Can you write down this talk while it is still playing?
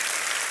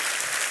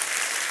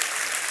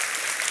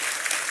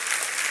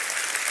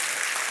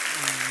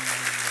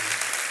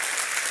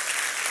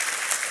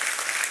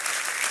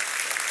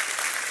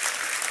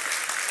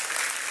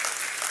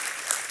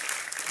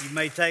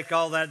may take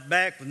all that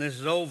back when this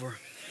is over.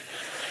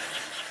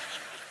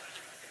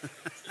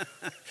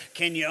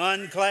 Can you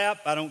unclap?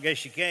 I don't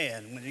guess you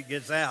can. When it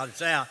gets out,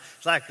 it's out.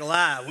 It's like a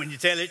lie. When you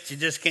tell it, you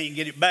just can't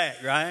get it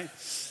back, right?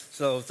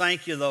 So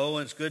thank you, though.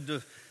 It's good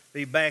to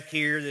be back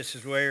here. This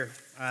is where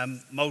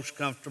I'm most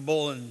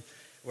comfortable and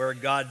where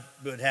God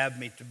would have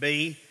me to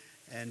be.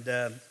 And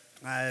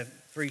I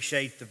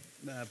appreciate the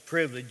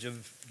privilege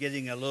of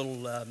getting a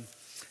little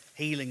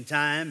healing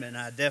time, and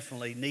I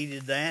definitely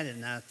needed that.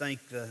 And I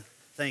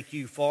thank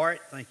you for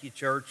it. Thank you,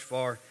 church,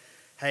 for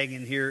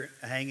hanging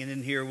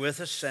in here with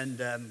us. And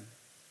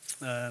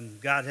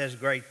God has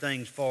great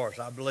things for us,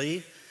 I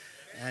believe.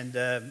 And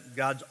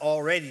God's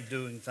already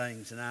doing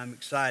things, and I'm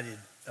excited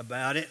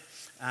about it.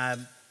 I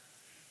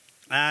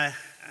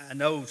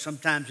know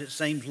sometimes it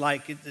seems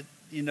like it, that,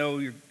 you know,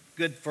 you're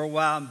good for a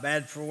while and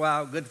bad for a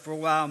while, good for a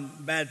while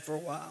and bad for a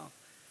while.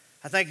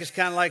 I think it's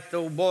kind of like the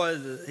old boy,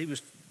 he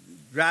was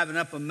driving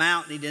up a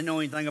mountain. He didn't know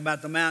anything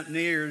about the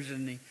mountaineers,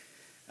 and he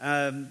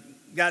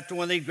got to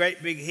one of these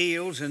great big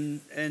hills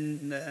and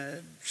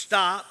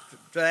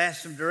stopped to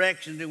ask some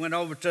directions. He went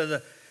over to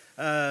the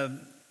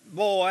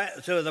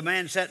to the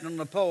man sitting on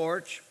the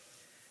porch.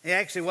 He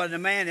actually wasn't a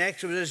man, he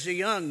actually was just a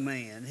young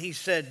man. He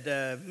said,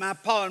 my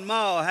pa and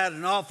ma had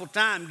an awful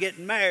time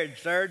getting married,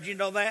 sir. Did you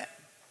know that?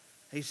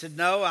 He said,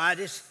 no, I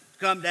just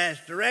come to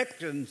ask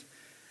directions.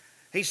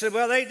 He said,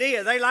 well, they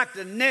did. They like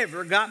to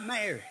never got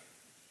married.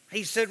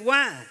 He said,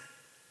 why?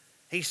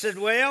 He said,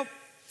 well,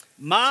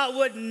 ma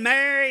wouldn't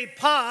marry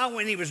pa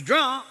when he was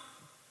drunk,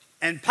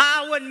 and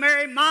pa wouldn't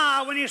marry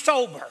ma when he was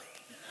sober.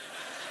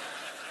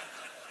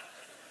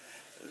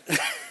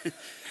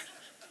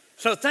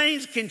 So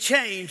things can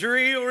change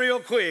real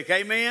quick,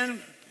 amen?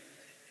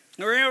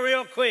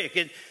 Real quick.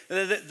 And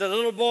the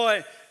little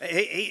boy,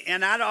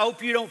 and I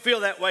hope you don't feel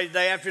that way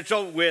today after it's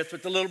over with,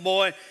 but the little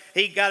boy,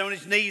 he got on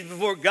his knees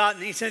before God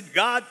and he said,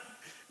 God,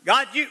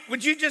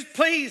 would you just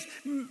please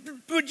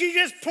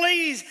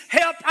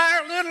help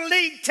our little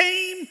league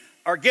team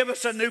or give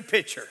us a new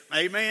pitcher,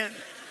 amen?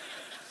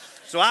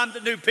 So I'm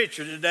the new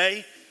pitcher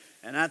today,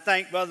 and I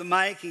thank Brother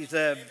Mike. He's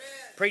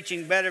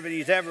preaching better than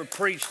he's ever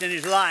preached in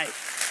his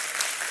life.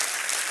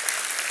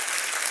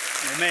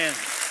 Amen.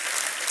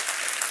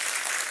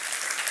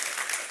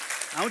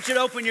 I want you to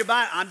open your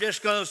Bible. I'm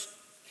just going to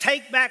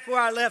take back where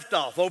I left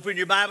off. Open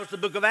your Bibles to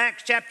the book of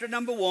Acts, chapter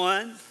number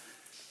 1.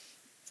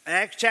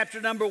 Acts,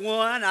 chapter number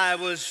 1. I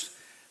was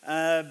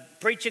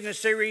preaching a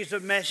series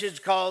of messages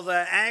called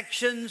the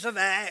Actions of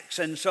Acts.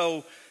 And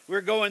so we're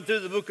going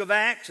through the book of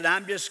Acts, and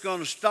I'm just going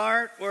to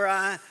start where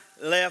I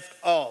left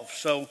off.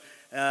 So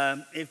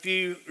if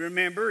you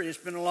remember, it's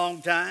been a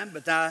long time,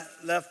 but I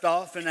left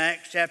off in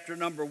Acts, chapter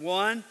number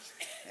 1.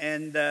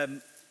 And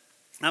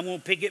I'm going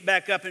to pick it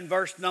back up in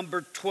verse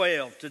number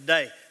 12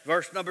 today.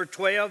 Verse number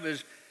 12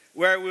 is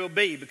where we'll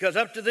be. Because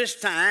up to this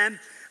time,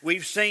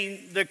 we've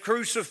seen the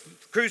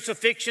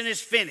crucifixion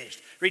is finished.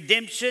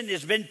 Redemption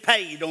has been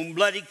paid on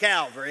bloody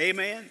Calvary.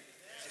 Amen.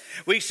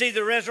 We see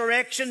the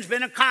resurrection's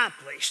been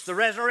accomplished. The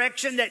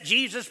resurrection that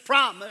Jesus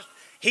promised,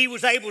 he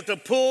was able to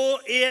pull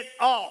it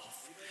off.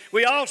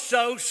 We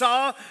also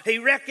saw he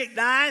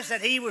recognized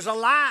that he was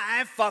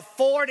alive for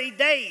 40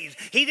 days.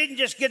 They didn't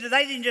just get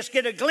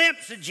a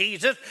glimpse of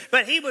Jesus,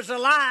 but he was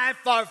alive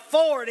for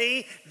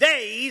 40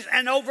 days,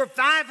 and over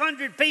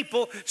 500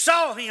 people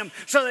saw him,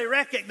 so they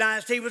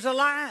recognized he was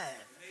alive.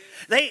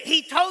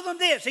 He told them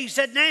this. He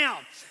said, now,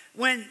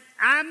 when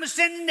I'm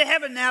ascending to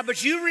heaven now,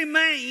 but you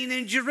remain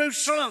in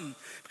Jerusalem,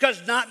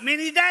 because not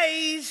many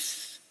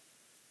days.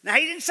 Now,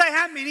 he didn't say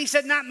how many. He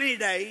said not many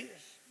days.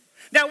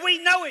 Now,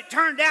 we know it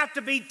turned out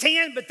to be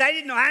 10, but they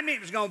didn't know how many it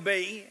was going to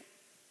be.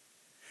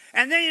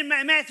 And then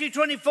in Matthew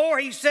 24,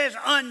 he says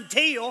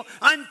until.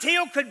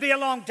 Until could be a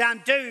long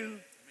time too.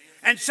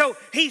 And so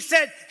he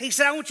said,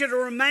 I want you to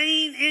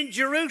remain in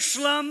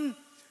Jerusalem.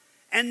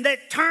 And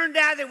that turned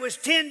out it was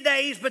 10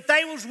 days, but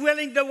they was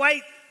willing to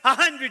wait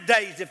 100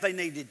 days if they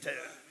needed to.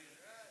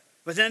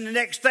 But then the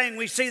next thing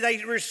we see,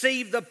 they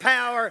received the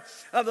power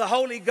of the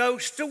Holy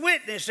Ghost to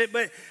witness it.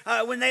 But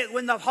when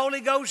the Holy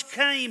Ghost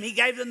came, he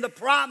gave them the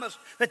promise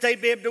that they'd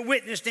be able to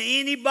witness to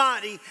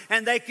anybody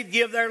and they could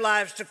give their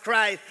lives to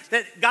Christ.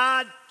 That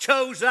God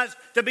chose us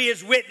to be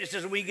his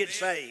witnesses when we get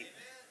saved.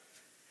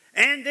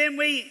 And then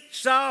we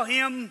saw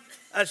him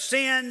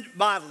ascend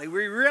bodily.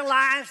 We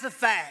realized the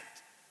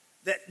fact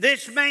that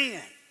this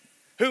man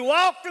who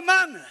walked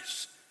among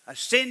us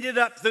ascended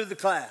up through the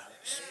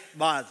clouds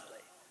bodily.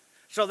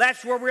 So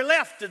that's where we're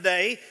left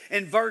today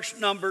in verse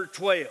number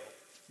 12. The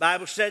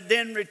Bible said,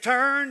 then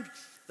returned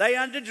they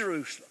unto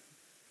Jerusalem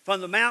from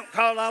the mount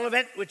called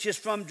Olivet, which is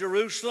from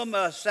Jerusalem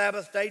a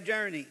Sabbath day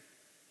journey.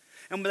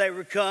 And when they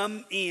were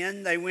come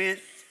in, they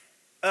went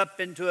up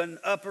into an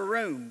upper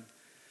room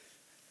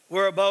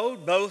where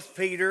abode both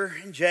Peter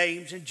and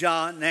James and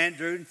John and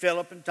Andrew and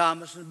Philip and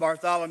Thomas and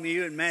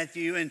Bartholomew and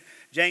Matthew and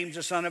James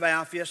the son of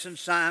Alphaeus and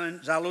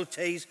Simon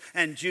Zelotes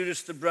and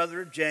Judas the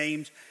brother of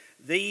James.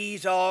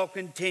 These all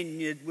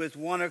continued with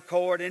one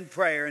accord in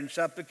prayer and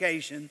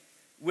supplication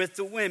with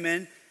the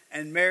women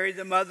and Mary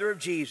the mother of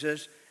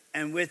Jesus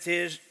and with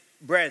his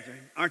brethren.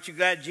 Aren't you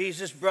glad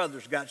Jesus'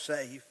 brothers got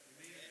saved?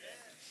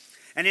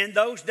 And in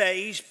those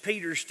days,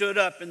 Peter stood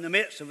up in the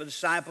midst of the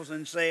disciples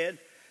and said,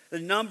 the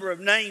number of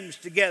names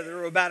together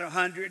were about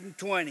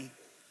 120.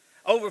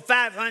 Over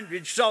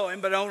 500 saw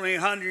him, but only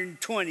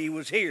 120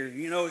 was here.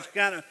 You know, it's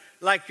kind of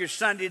like your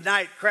Sunday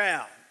night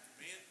crowd.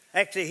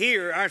 Actually,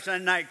 here, our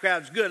Sunday night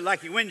crowd's good,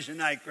 like your Wednesday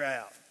night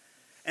crowd.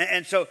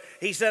 And so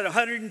he said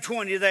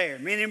 120 there.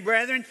 Men and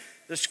brethren,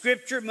 the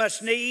scripture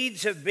must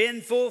needs have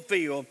been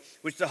fulfilled,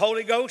 which the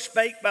Holy Ghost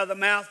spake by the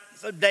mouth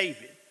of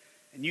David.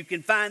 And you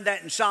can find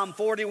that in Psalm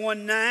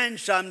 41:9,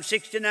 Psalm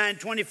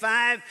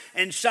 69:25,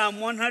 and Psalm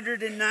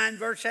 109,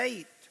 verse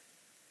 8.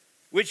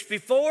 Which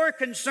before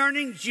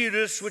concerning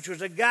Judas, which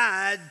was a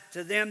guide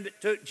to them that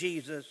took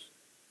Jesus.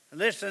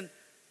 Listen,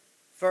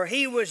 for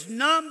he was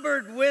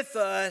numbered with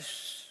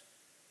us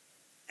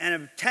and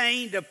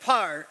obtained a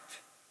part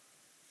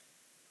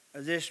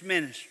of this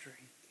ministry.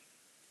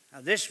 Now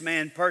this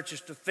man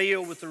purchased a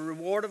field with the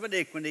reward of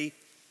iniquity,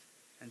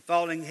 and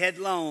falling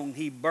headlong,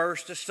 he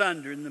burst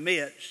asunder in the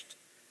midst,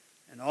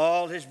 and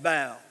all his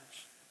bowels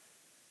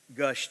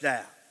gushed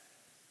out.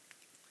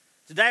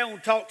 Today I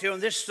want to talk to you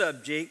on this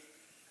subject,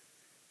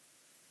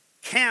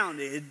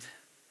 counted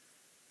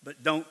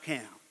but don't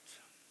count.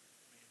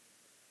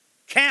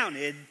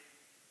 Counted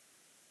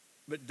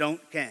but don't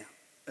count.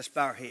 Let's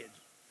bow our heads.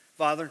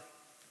 Father,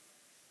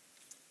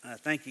 I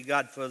thank you,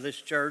 God, for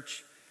this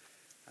church.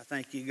 I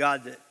thank you,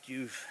 God, that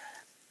you've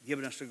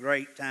given us a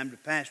great time to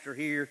pastor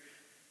here,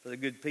 for the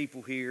good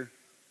people here,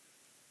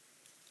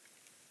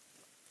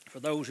 for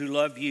those who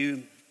love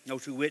you,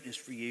 those who witness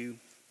for you.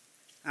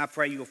 I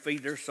pray you'll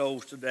feed their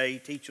souls today,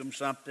 teach them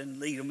something,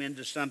 lead them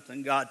into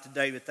something, God,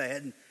 today that they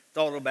hadn't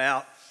thought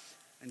about.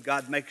 And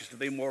God, make us to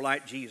be more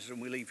like Jesus when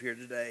we leave here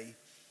today.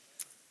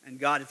 And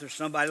God, if there's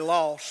somebody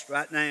lost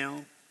right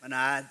now, and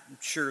I'm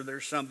sure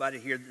there's somebody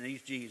here that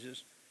needs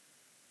Jesus,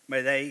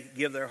 may they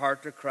give their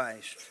heart to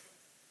Christ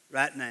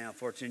right now.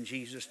 For it's in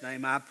Jesus'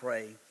 name I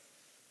pray.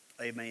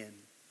 Amen.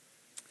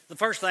 The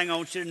first thing I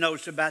want you to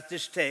notice about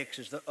this text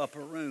is the upper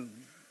room.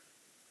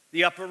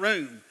 The upper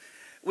room.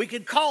 We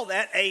could call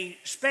that a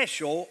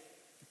special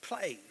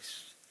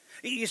place.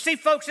 You see,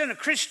 folks, in a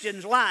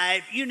Christian's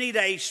life, you need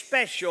a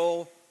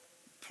special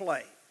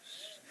place.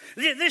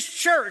 This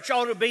church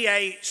ought to be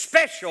a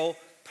special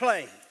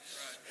place.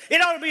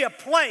 It ought to be a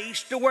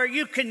place to where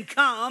you can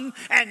come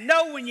and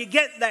know when you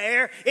get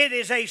there, it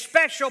is a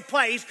special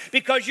place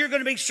because you're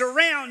going to be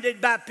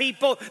surrounded by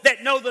people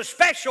that know the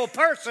special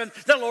person,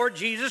 the Lord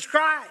Jesus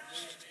Christ.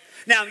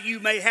 Now, you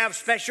may have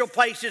special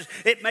places.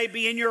 It may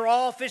be in your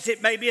office.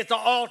 It may be at the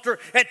altar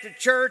at the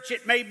church.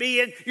 It may be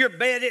in your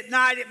bed at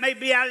night. It may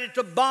be out at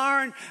the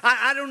barn.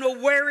 I don't know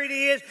where it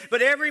is,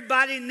 but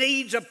everybody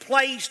needs a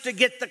place to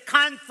get the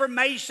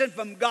confirmation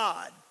from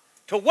God.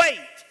 To wait.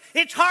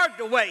 It's hard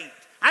to wait.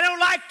 I don't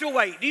like to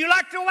wait. Do you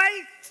like to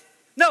wait?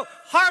 No,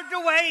 hard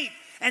to wait.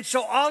 And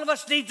so all of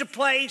us need a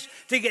place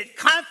to get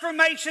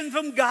confirmation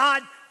from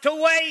God to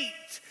wait.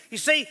 You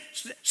see,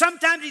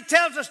 sometimes he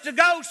tells us to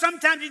go,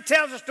 sometimes he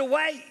tells us to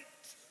wait.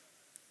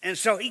 And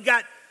so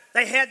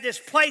they had this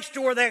place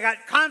to where they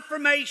got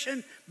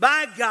confirmation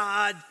by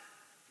God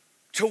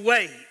to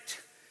wait.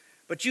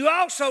 But you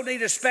also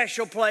need a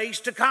special place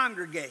to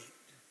congregate.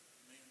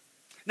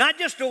 Not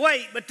just to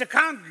wait, but to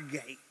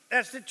congregate.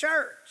 That's the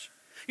church.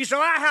 You say,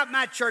 I have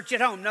my church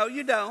at home. No,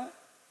 you don't.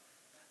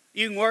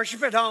 You can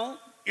worship at home.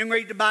 You can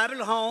read the Bible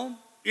at home.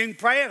 You can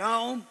pray at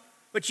home.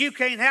 But you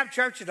can't have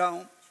church at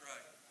home.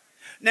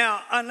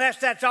 Now, unless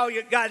that's all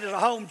you got is a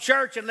home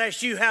church,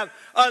 unless you have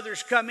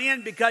others come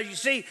in, because you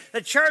see, the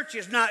church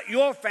is not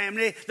your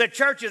family. The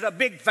church is a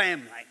big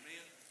family.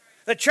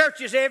 The church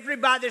is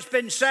everybody that's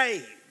been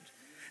saved.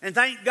 And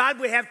thank God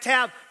we have to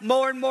have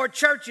more and more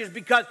churches,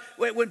 because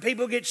when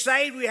people get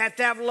saved, we have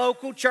to have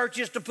local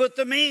churches to put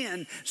them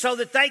in so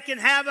that they can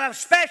have a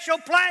special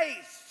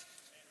place.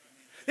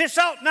 This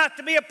ought not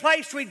to be a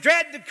place we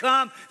dread to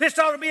come. This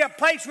ought to be a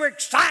place we're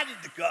excited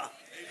to come.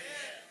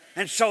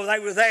 And so they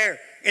were there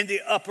in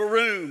the upper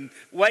room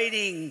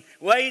waiting.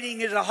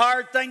 Waiting is a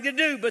hard thing to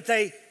do, but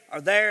they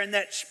are there in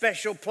that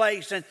special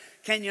place. And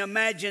can you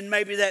imagine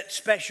maybe that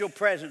special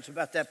presence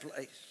about that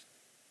place?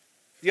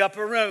 The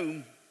upper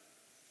room.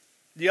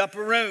 The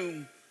upper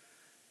room.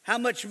 How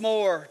much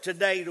more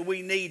today do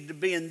we need to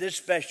be in this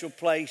special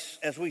place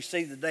as we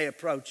see the day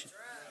approaching?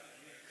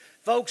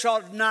 Folks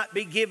ought to not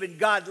be giving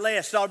God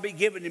less. They ought to be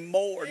giving him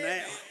more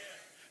now.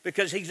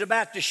 Because he's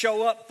about to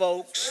show up,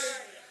 folks.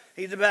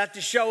 He's about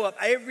to show up.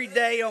 Every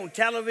day on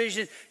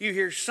television, you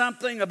hear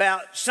something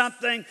about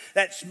something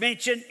that's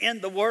mentioned in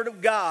the Word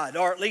of God.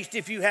 Or at least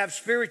if you have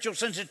spiritual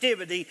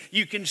sensitivity,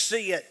 you can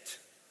see it.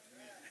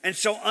 And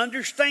so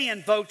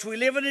understand, folks, we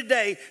live in a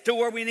day to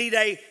where we need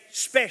a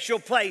special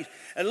place.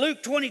 And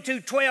Luke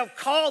 22:12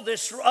 called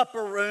this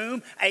upper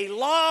room a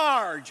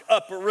large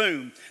upper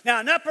room. Now,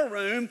 an upper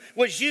room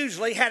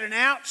usually had an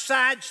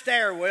outside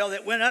stairwell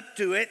that went up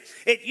to it.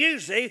 It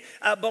usually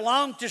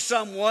belonged to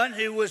someone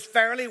who was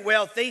fairly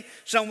wealthy,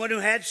 someone who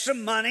had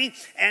some money.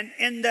 And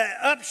in the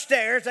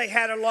upstairs, they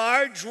had a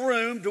large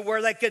room to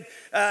where they could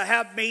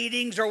have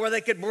meetings or where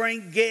they could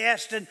bring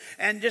guests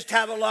and just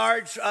have a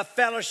large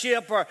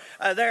fellowship or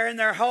there in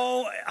their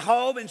home.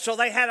 And so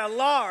they had a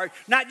large,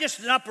 not just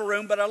an upper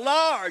room, but a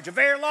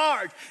very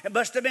large. It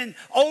must have been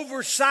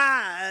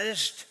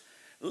oversized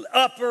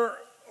upper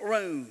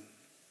room.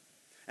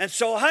 And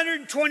so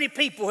 120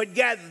 people had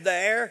gathered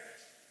there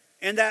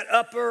in that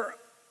upper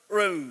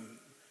room.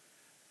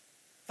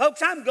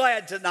 Folks, I'm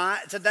glad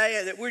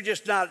today that we're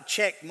just not a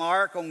check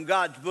mark on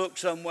God's book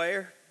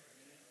somewhere.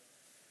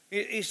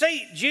 You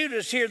see,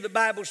 Judas here, the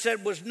Bible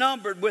said, was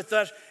numbered with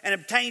us and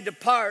obtained a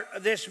part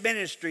of this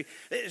ministry.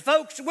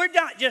 Folks, we're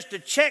not just a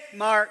check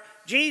mark.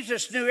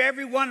 Jesus knew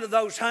every one of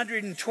those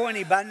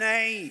 120 by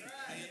name.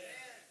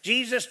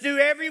 Jesus knew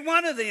every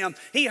one of them.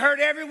 He heard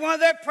every one of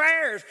their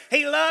prayers.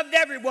 He loved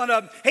every one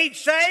of them. He'd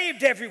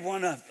saved every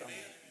one of them.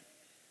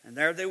 And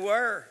there they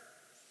were.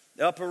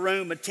 The upper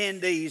room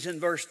attendees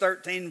in verse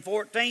 13 and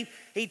 14.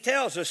 He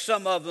tells us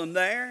some of them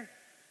there.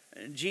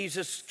 And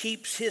Jesus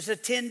keeps his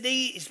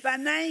attendees by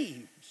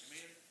names.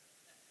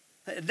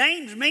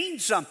 Names mean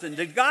something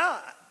to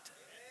God.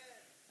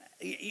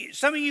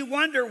 Some of you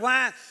wonder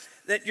why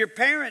that your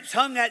parents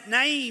hung that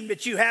name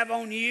that you have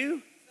on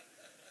you,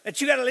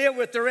 that you got to live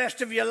with the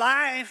rest of your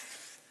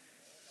life.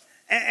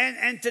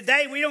 And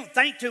today we don't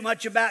think too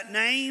much about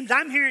names.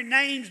 I'm hearing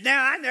names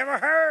now I never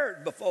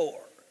heard before.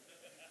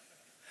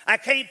 I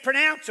can't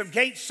pronounce them,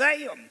 can't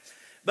say them.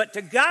 But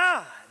to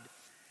God,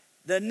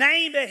 the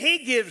name that he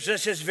gives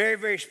us is very,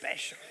 very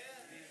special.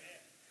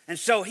 And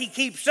so he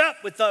keeps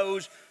up with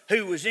those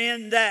who was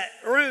in that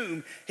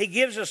room. He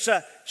gives us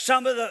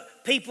some of the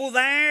people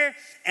there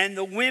and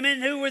the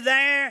women who were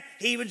there.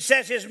 He even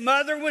says his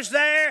mother was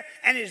there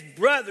and his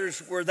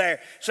brothers were there.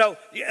 So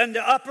in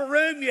the upper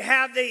room you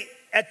have the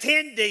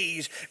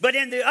attendees, but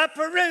in the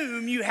upper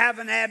room you have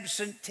an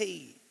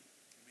absentee.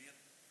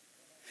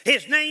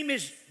 His name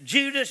is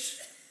Judas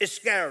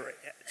Iscariot.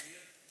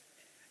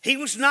 He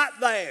was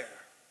not there.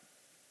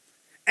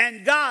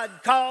 And God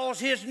calls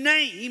his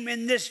name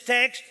in this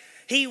text.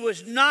 He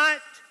was not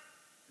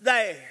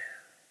there.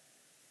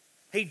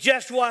 He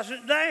just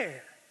wasn't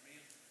there.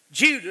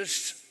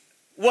 Judas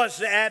was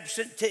the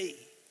absentee.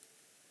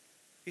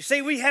 You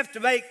see, we have to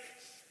make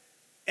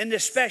in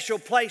this special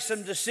place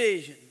some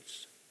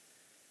decisions.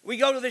 We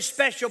go to this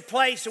special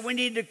place and we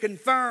need to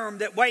confirm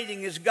that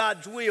waiting is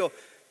God's will.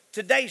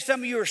 Today,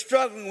 some of you are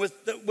struggling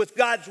with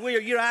God's will.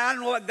 You know, I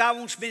don't know what God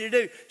wants me to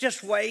do.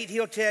 Just wait.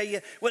 He'll tell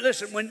you. Well,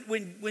 listen,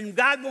 when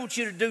God wants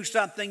you to do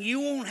something, you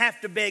won't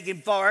have to beg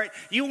him for it.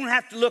 You won't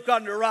have to look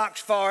under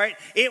rocks for it.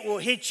 It will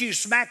hit you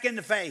smack in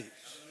the face.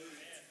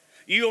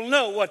 You'll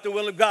know what the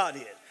will of God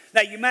is.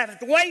 Now, you might have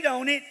to wait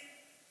on it,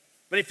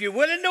 but if you're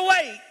willing to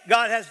wait,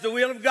 God has the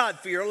will of God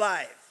for your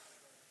life.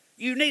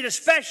 You need a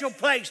special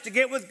place to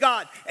get with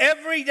God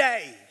every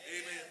day.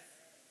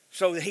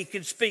 So that he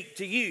can speak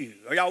to you.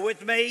 Are y'all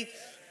with me?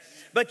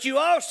 But you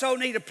also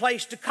need a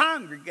place to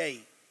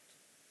congregate.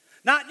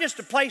 Not just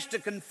a place to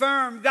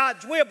confirm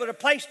God's will, but a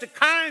place to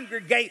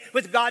congregate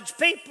with God's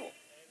people.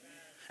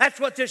 That's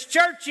what this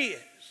church is.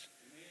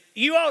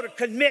 You ought to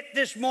commit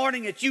this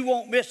morning that you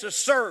won't miss a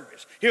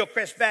service.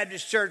 Hillcrest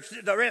Baptist Church,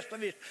 the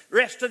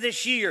rest of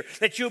this year,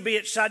 that you'll be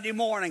at Sunday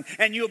morning,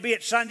 and you'll be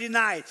at Sunday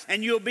night,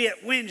 and you'll be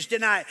at Wednesday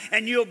night,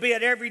 and you'll be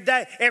at every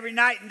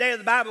night and day of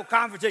the Bible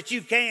conference that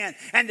you can,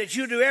 and that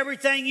you do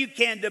everything you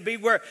can to be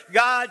where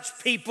God's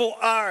people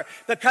are,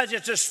 because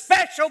it's a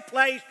special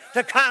place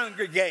to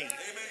congregate. Amen.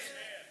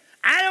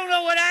 I don't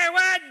know where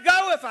I'd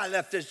go if I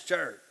left this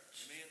church.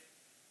 Amen.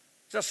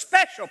 It's a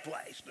special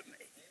place to me.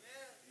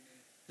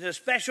 Is it a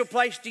special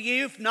place to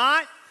you? If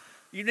not,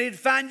 you need to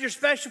find your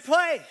special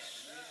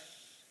place.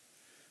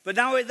 But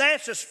not only that,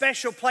 it's a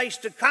special place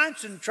to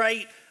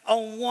concentrate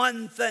on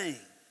one thing.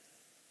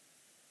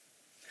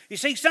 You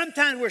see,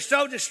 sometimes we're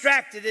so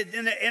distracted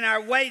in our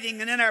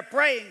waiting and in our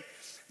praying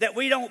that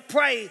we don't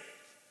pray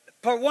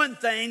for one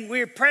thing.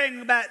 We're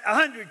praying about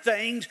 100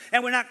 things,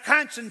 and we're not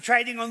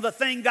concentrating on the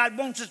thing God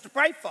wants us to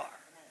pray for.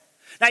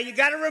 Now, you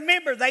got to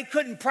remember, they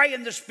couldn't pray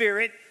in the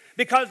Spirit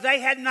because they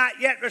had not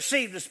yet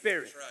received the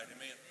Spirit. That's right. Amen.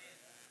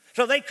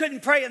 So they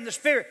couldn't pray in the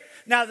Spirit.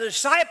 Now the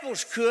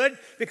disciples could,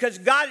 because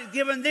God had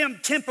given them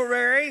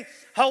temporary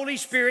Holy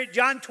Spirit.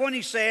 John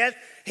 20 says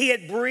he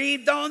had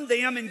breathed on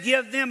them and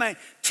given them a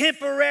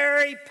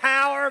temporary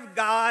power of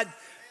God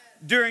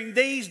during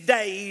these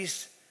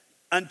days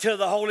until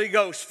the Holy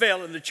Ghost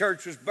fell and the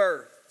church was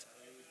birthed.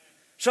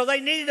 So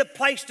they needed a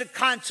place to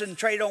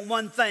concentrate on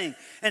one thing.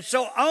 And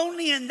so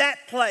only in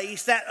that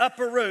place, that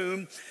upper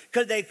room,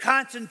 could they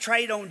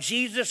concentrate on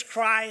Jesus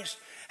Christ,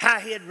 how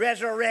he had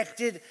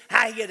resurrected,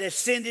 how he had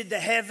ascended to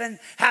heaven,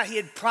 how he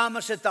had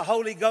promised that the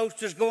Holy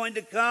Ghost was going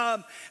to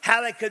come,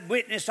 how they could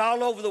witness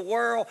all over the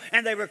world,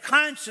 and they were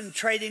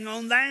concentrating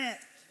on that.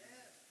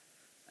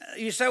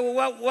 You say,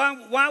 well,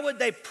 why would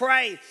they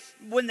pray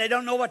when they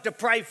don't know what to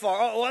pray for?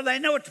 Oh, well, they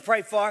know what to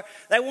pray for.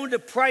 They wanted to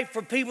pray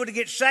for people to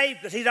get saved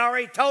because he's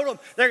already told them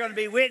they're going to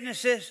be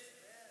witnesses.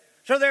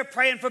 So they're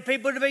praying for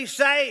people to be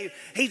saved.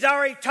 He's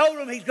already told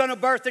them he's going to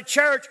birth a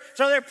church,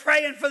 so they're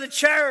praying for the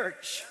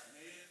church.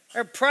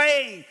 They're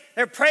praying.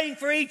 They're praying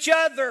for each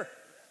other.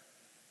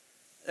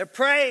 They're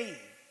praying.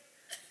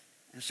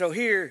 And so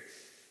here,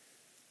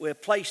 we're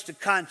placed to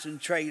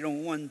concentrate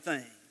on one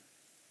thing.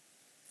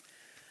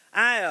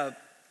 I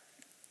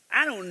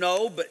don't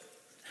know, but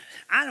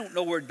I don't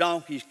know where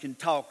donkeys can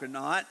talk or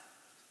not.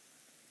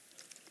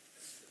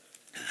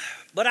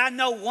 But I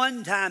know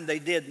one time they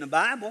did in the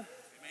Bible.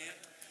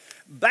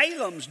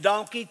 Balaam's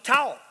donkey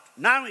talked.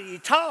 Not only did he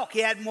talk, he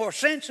had more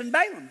sense than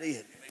Balaam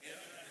did.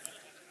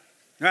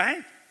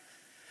 Right?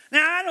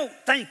 Now, I don't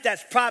think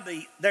there's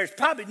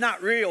probably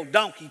not real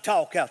donkey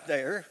talk out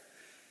there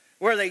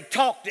where they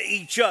talk to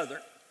each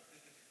other.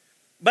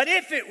 But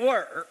if it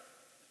were,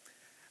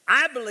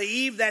 I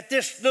believe that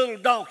this little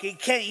donkey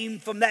came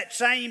from that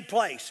same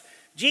place.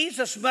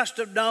 Jesus must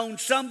have known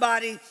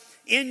somebody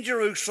in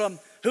Jerusalem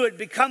who had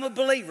become a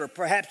believer.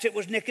 Perhaps it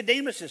was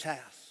Nicodemus' house.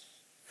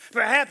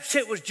 Perhaps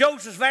it was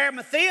Joseph of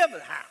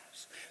Arimathea's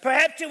house.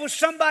 Perhaps it was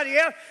somebody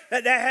else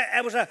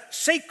that was a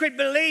secret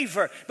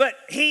believer. But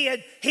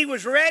he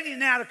was ready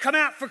now to come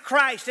out for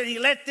Christ, and he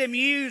let them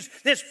use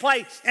this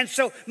place. And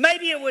so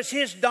maybe it was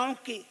his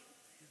donkey.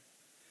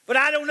 But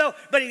I don't know.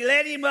 But he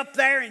led him up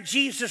there, and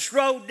Jesus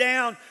rode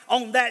down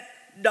on that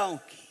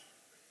donkey.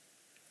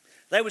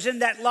 They was in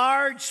that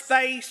large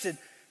space, and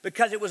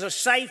because it was a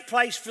safe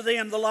place for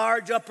them, the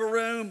large upper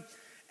room.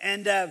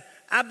 And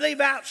I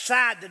believe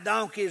outside the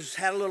donkeys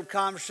had a little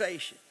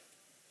conversation.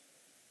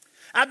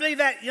 I believe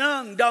that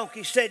young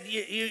donkey said,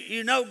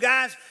 you know,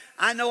 guys,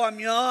 I know I'm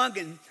young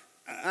and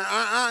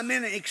I'm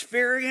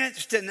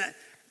inexperienced. And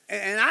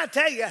I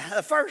tell you,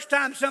 the first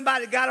time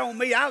somebody got on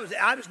me, I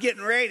was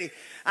getting ready.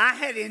 I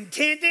had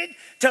intended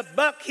to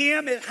buck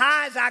him as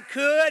high as I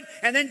could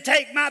and then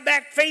take my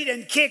back feet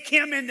and kick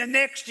him in the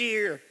next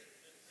year.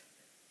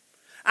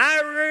 I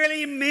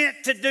really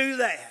meant to do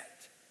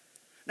that.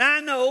 Now,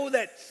 I know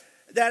that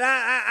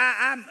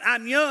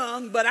I'm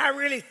young, but I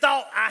really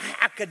thought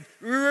I could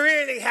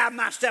really have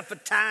myself a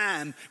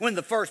time when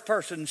the first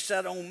person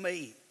sat on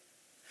me.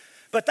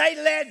 But they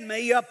led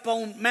me up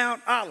on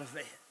Mount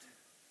Olivet.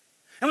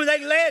 And when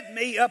they led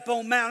me up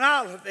on Mount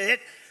Olivet,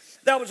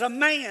 there was a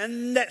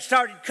man that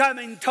started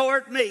coming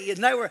toward me,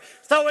 and they were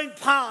throwing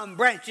palm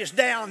branches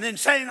down and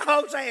saying,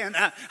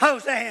 Hosanna,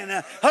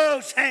 Hosanna,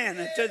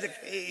 Hosanna to the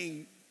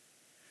King.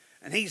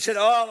 And he said,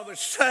 all of a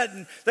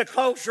sudden, the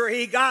closer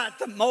he got,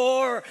 the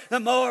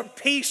more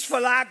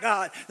peaceful I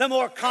got, the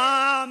more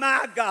calm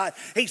I got.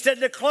 He said,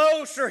 the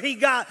closer he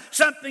got,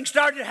 something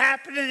started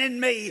happening in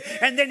me.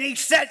 And then he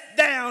sat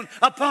down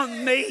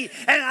upon me,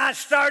 and I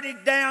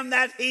started down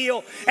that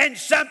hill, and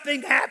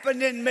something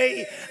happened in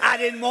me. I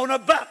didn't want to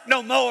buck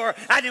no more.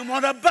 I didn't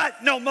want to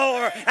butt no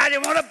more. I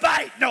didn't want to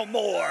bite no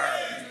more.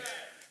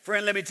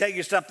 Friend, let me tell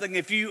you something.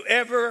 If you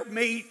ever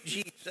meet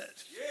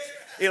Jesus,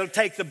 it'll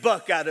take the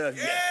buck out of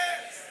you.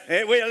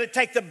 It will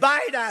take the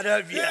bite out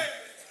of you.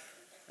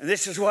 And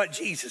this is what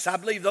Jesus, I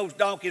believe those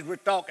donkeys were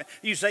talking.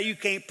 You say you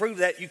can't prove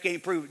that. You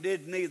can't prove it.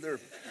 Didn't either.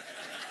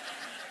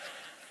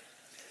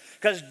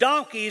 Because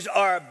donkeys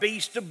are a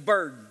beast of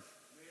burden.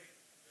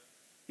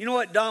 You know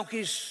what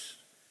donkeys?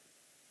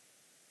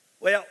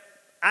 Well,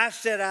 I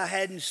said I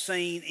hadn't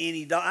seen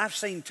any donkeys. I've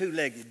seen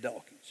two-legged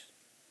donkeys.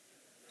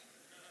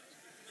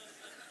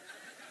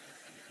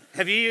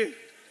 Have you?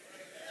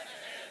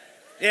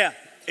 Yeah,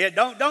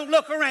 don't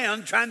look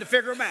around trying to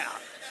figure them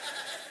out.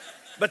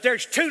 But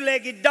there's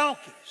two-legged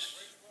donkeys.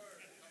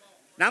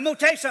 Now, I'm going to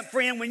tell you something,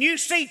 friend. When you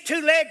see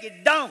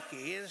two-legged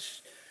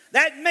donkeys,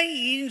 that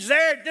means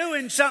they're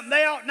doing something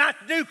they ought not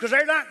to do because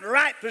they're not in the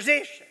right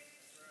position.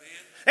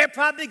 They're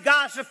probably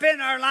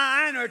gossiping or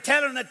lying or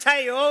telling a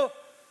tale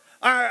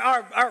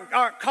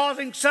or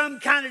causing some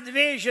kind of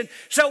division.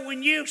 So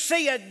when you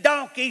see a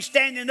donkey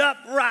standing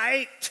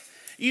upright,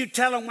 you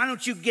tell them, why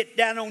don't you get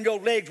down on your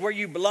legs where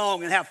you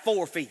belong and have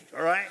 4 feet,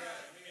 all right?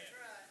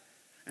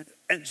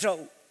 And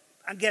so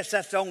I guess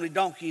that's the only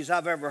donkeys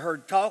I've ever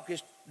heard talk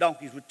is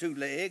donkeys with 2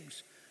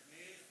 legs.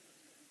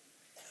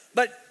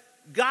 But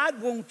God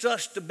wants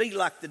us to be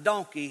like the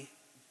donkey.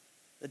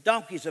 The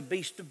donkey's a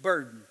beast of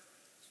burden.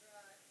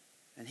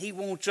 And he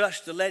wants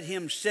us to let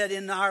him sit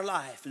in our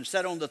life and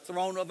sit on the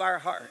throne of our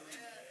heart.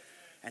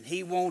 And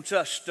he wants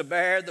us to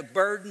bear the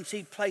burdens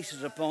he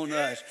places upon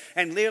us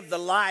and live the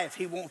life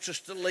he wants us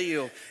to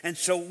live. And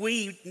so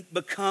we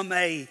become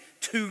a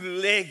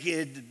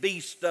two-legged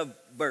beast of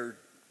burden.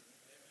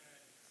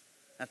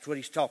 That's what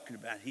he's talking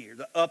about here,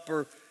 the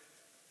upper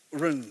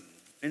room.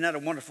 Isn't that a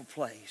wonderful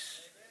place?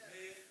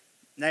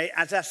 Now,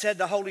 as I said,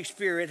 the Holy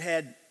Spirit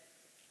had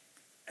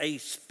a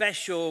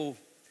special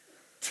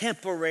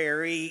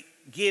temporary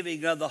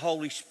giving of the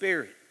Holy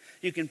Spirit.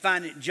 You can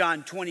find it in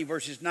John 20,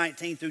 verses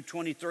 19 through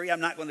 23. I'm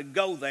not going to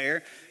go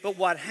there. But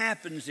what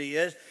happens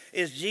is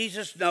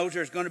Jesus knows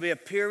there's going to be a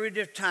period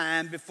of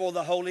time before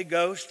the Holy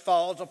Ghost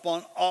falls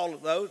upon all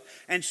of those.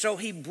 And so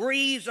he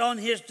breathes on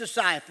his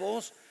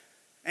disciples,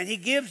 and he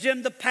gives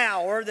them the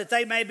power that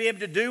they may be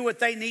able to do what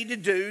they need to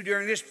do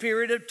during this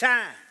period of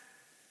time.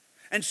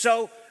 And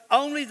so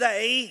only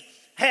they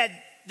had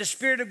the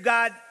Spirit of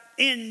God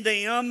in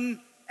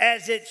them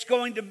as it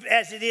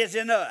is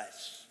in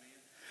us.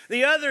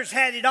 The others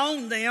had it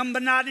on them,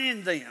 but not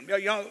in them.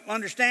 Y'all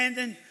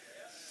understanding?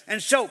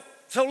 And so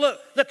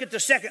look at the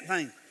second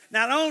thing.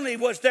 Not only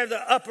was there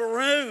the upper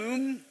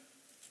room,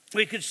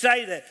 we could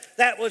say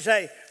that was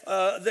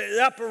the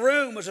upper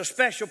room was a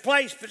special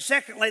place, but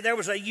secondly, there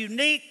was a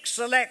unique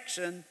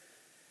selection.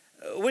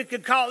 We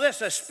could call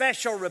this a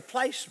special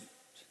replacement.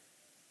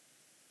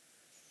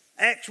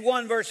 Acts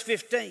 1, verse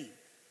 15.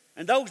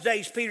 In those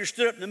days, Peter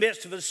stood up in the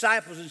midst of the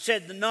disciples and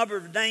said the number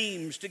of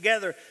names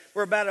together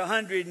were about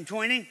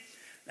 120.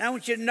 Now I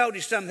want you to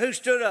notice something. Who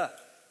stood up?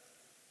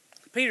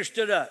 Peter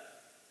stood up.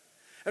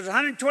 There's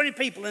 120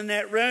 people in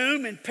that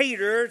room, and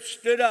Peter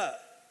stood up.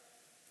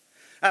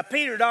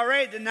 Peter had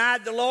already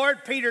denied the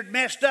Lord. Peter had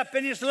messed up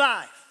in his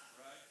life.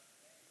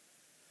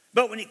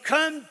 But when it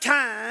come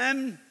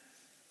time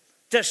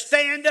to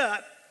stand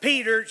up,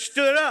 Peter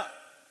stood up.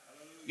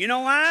 You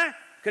know why?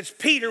 Because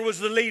Peter was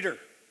the leader.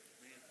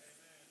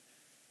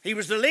 He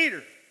was the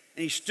leader,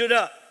 and he stood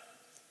up.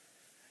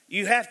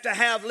 You have to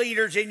have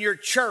leaders in your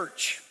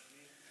church.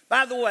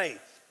 By the way,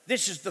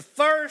 this is the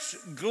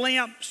first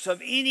glimpse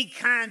of any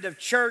kind of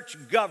church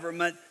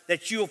government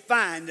that you'll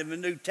find in the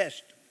New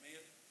Testament.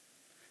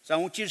 So I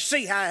want you to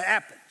see how it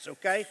happens,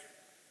 okay?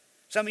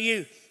 Some of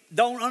you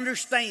don't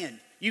understand.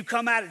 You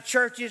come out of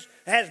churches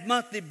that has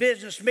monthly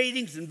business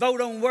meetings and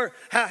vote on what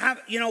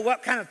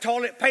kind of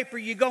toilet paper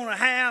you're going to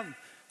have,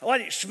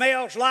 what it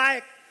smells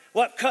like,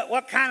 what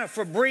kind of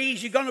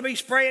Febreze you're going to be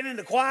spraying in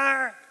the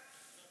choir.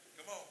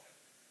 Come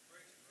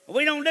on.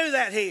 We don't do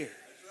that here.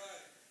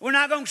 We're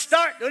not going to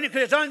start doing it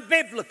because it's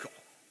unbiblical.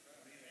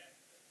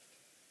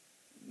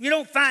 You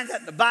don't find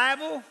that in the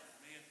Bible.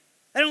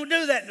 They don't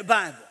do that in the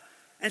Bible.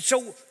 And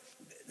so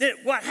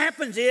what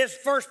happens is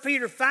 1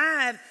 Peter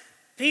 5,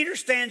 Peter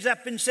stands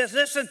up and says,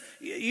 listen,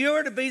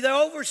 you're to be the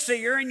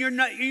overseer, and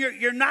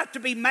you're not to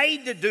be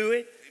made to do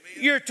it.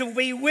 Amen. You're to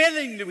be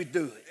willing to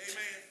do it. Amen.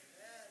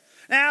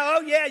 Now,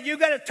 oh yeah, you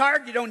got a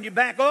target on your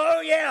back.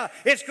 Oh yeah,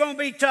 it's going to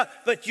be tough.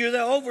 But you're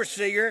the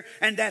overseer,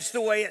 and that's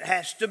the way it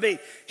has to be.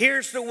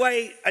 Here's the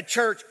way a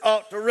church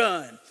ought to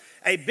run.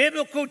 A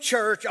biblical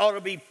church ought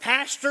to be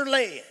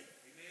pastor-led,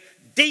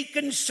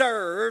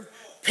 deacon-served,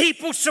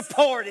 people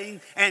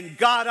supporting, and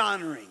God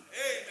honoring.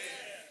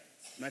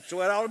 That's the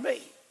way it ought to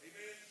be.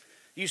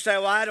 You say,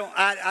 well,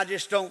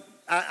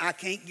 I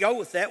can't go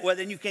with that. Well,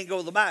 then you can't go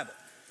with the Bible.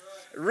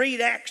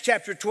 Read Acts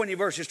chapter 20,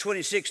 verses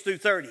 26 through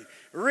 30.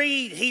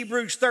 Read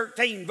Hebrews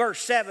 13, verse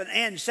 7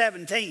 and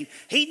 17.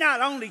 He not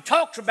only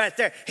talks about it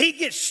there, he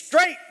gets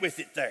straight with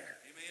it there.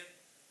 Amen.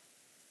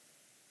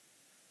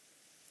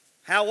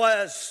 How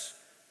was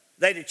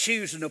they to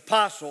choose an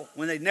apostle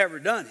when they'd never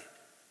done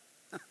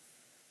it?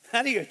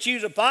 How do you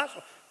choose an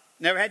apostle?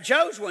 Never had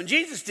chose one.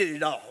 Jesus did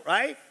it all,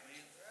 right?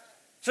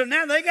 So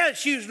now they got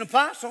to choose an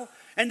apostle,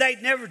 and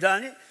they'd never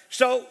done it.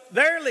 So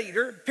their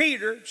leader,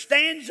 Peter,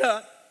 stands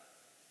up,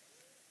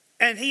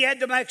 and he had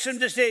to make some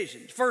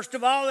decisions. First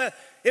of all,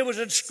 it was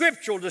a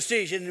scriptural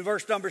decision in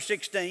verse number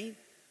 16.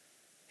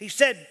 He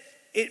said,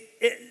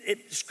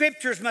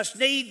 scriptures must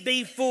need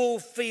be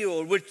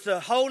fulfilled, which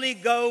the Holy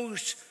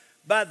Ghost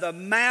by the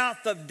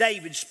mouth of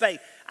David spake.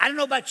 I don't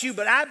know about you,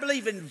 but I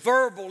believe in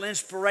verbal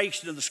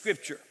inspiration of the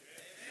scripture.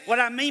 What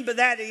I mean by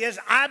that is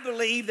I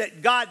believe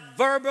that God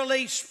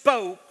verbally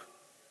spoke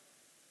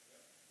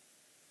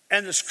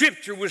and the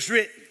scripture was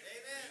written.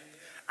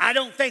 I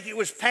don't think it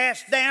was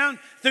passed down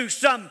through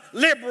some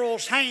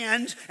liberal's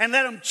hands and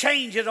let them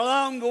change it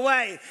along the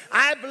way.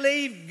 I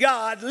believe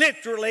God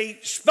literally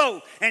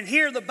spoke. And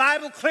here the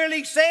Bible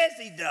clearly says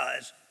he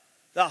does.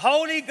 The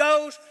Holy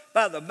Ghost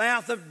by the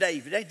mouth of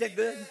David. Ain't that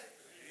good?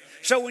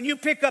 So when you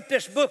pick up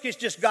this book, it's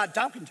just God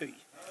talking to you.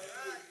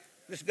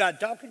 It's God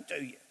talking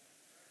to you.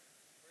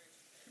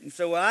 And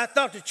so I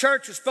thought the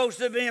church was supposed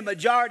to be a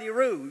majority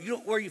rule.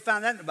 Where you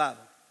find that in the Bible?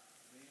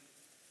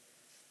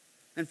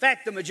 In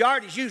fact, the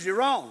majority is usually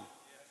wrong.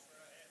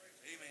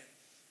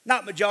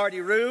 Not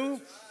majority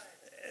rule.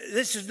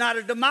 This is not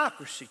a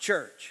democracy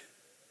church.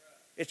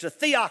 It's a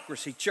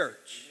theocracy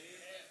church.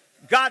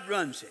 God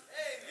runs it.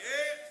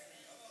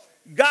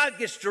 God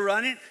gets to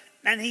run it,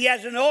 and he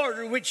has an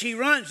order in which he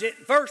runs it.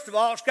 First of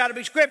all, it's got to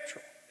be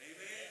scriptural.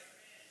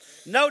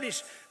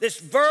 Notice this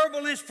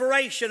verbal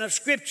inspiration of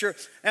scripture.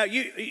 Now,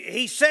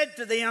 he said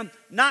to them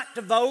not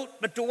to vote,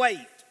 but to wait.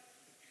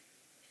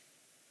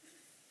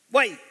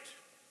 Wait.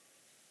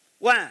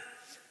 Why?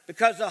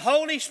 Because the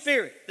Holy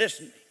Spirit,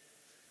 listen to me.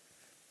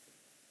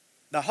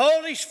 The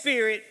Holy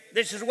Spirit,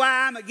 this is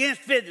why I'm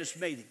against business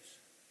meetings.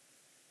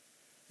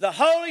 The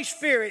Holy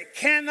Spirit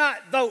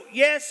cannot vote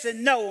yes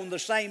and no on the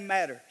same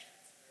matter.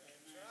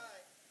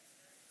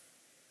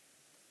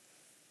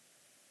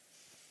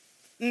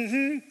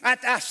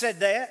 I said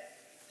that.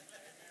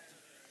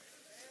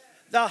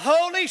 The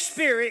Holy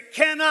Spirit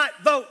cannot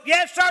vote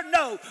yes or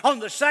no on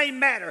the same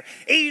matter.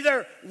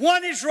 Either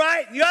one is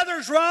right and the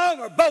other's wrong,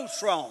 or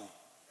both's wrong.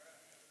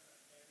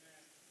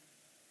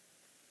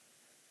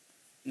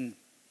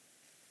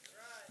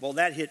 Well,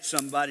 that hit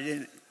somebody,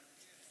 didn't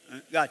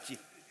it? Got you.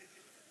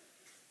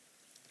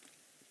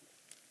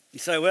 You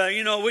say, well,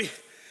 you know,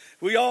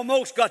 we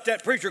almost got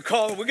that preacher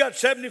called. We got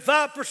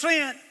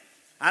 75%.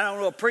 I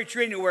don't know a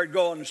preacher anywhere to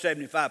go on the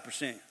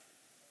 75%.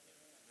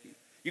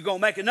 You're going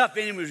to make enough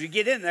in him as you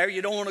get in there.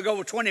 You don't want to go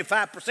with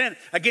 25%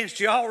 against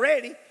you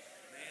already.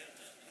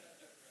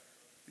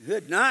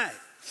 Good night.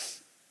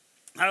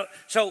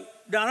 So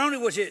not only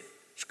was it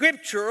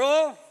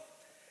scriptural,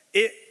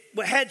 it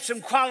had some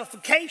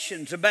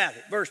qualifications about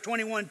it. Verse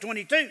 21,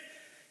 22.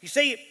 You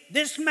see,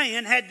 this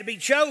man had to be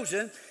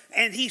chosen,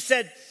 and he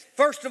said,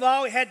 first of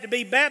all, he had to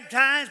be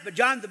baptized by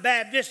John the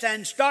Baptist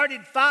and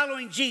started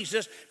following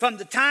Jesus from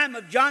the time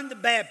of John the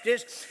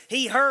Baptist.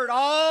 He heard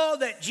all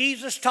that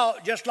Jesus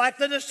taught, just like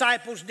the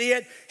disciples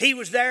did. He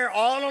was there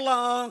all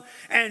along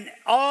and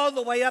all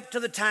the way up to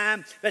the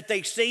time that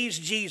they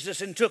seized Jesus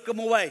and took him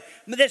away.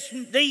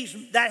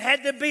 That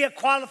had to be a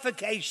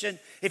qualification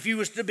if you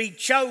was to be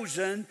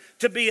chosen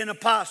to be an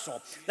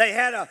apostle. They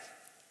had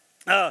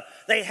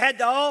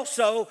to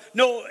also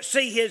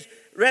see his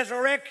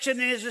resurrection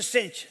and his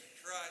ascension.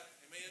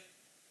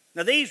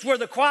 Now, these were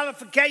the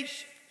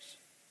qualifications.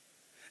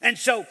 And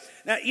so,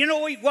 now, you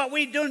know what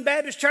we do in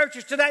Baptist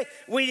churches today?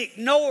 We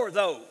ignore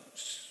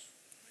those.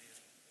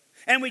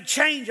 And we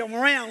change them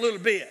around a little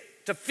bit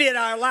to fit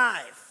our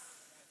life.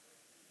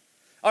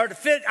 Or to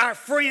fit our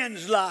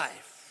friend's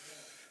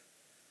life.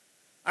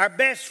 Our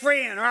best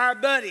friend or our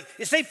buddy.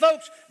 You see,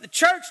 folks, the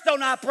church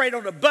don't operate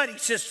on a buddy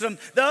system.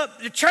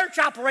 The church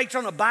operates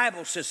on a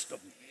Bible system.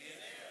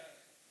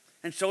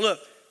 And so, look,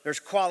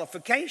 there's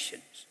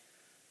qualifications.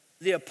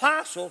 The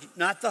apostles,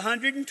 not the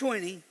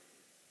 120,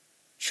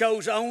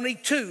 chose only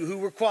 2 who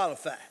were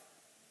qualified.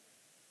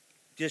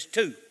 Just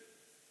 2.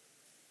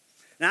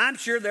 Now, I'm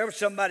sure there was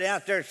somebody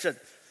out there that said,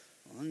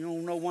 well, I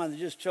don't know why they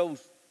just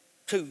chose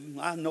 2.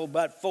 I know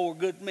about 4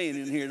 good men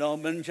in here that all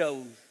been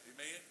chosen.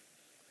 Amen.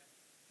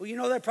 Well, you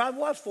know, there probably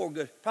was 4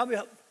 good, probably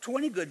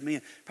 20 good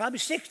men, probably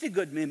 60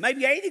 good men,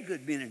 maybe 80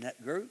 good men in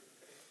that group.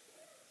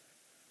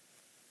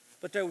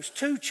 But there was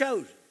 2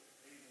 chosen.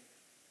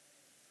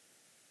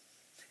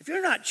 If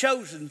you're not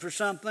chosen for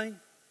something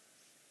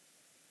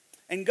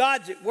and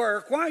God's at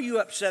work, why are you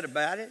upset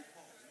about it?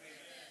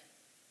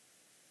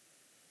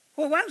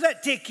 Well, why does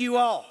that tick you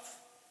off?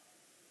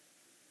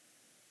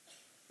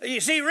 You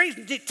see, the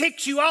reason it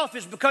ticks you off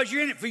is because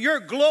you're in it for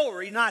your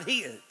glory, not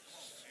his.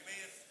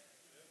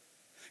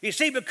 You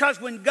see,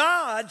 because when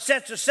God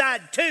sets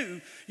aside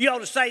 2, you ought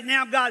to say,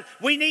 now, God,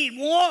 we need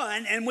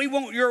 1 and we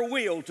want your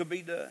will to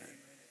be done.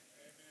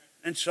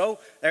 And so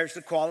there's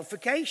the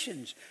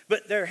qualifications.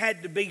 But there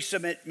had to be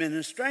some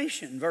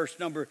administration. Verse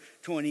number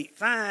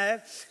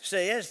 25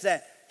 says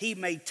that he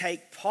may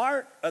take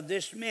part of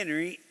this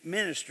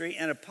ministry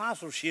and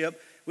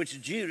apostleship,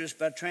 which Judas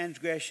by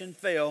transgression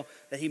fell,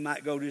 that he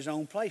might go to his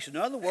own place. In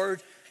other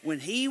words, when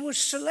he was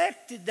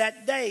selected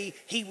that day,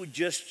 he would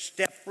just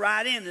step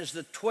right in as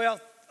the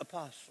 12th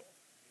apostle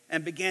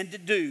and began to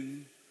do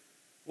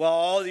what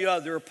all the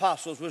other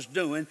apostles was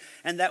doing,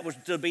 and that was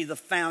to be the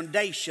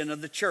foundation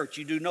of the church.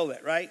 You do know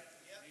that, right?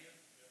 Yep.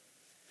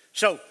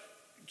 So,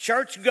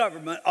 church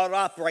government ought to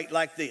operate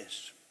like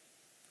this.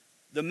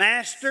 The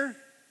master,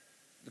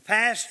 the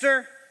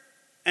pastor,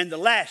 and the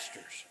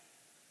lasters.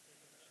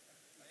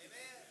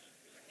 Amen.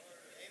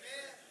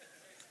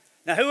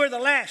 Now, who are the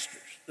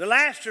lasters? The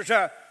lasters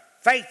are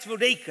faithful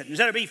deacons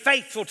that'll be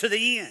faithful to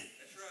the end.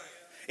 That's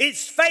right.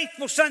 It's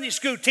faithful Sunday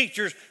school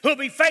teachers who'll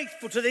be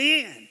faithful to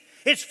the end.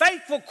 It's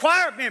faithful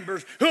choir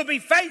members who will be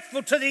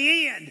faithful to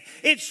the end.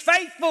 It's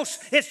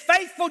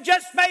faithful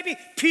just maybe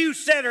pew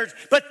setters,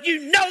 but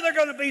you know they're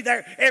going to be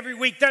there every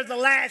week. They're the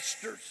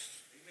lasters.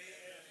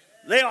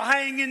 Amen. They'll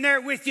hang in there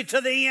with you to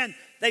the end.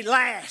 They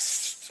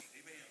last.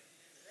 Amen.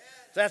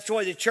 That's the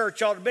way the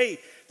church ought to be.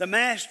 The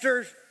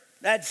master,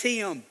 that's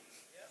him.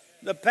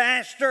 The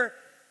pastor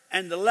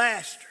and the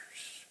lasters.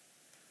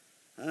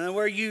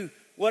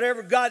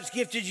 Whatever God's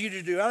gifted you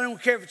to do. I don't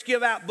care if it's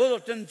give out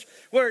bulletins,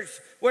 where it's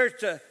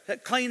to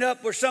clean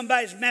up where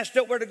somebody's messed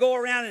up, where to go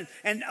around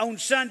and on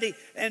Sunday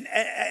and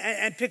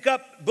pick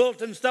up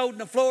bulletins thrown on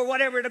the floor,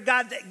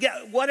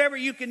 whatever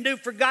you can do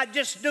for God,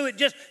 just do it.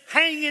 Just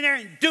hang in there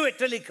and do it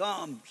till he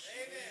comes.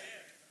 Amen.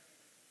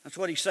 That's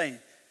what he's saying.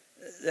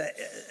 There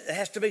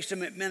has to be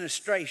some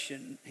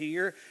administration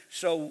here.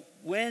 So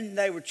when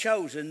they were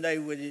chosen, they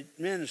would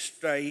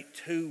administrate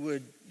who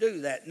would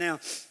do that. Now,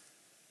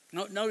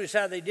 notice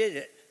how they did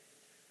it.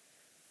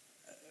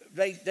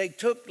 They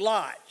took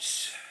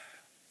lots.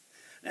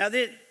 Now,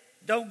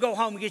 don't go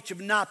home and get your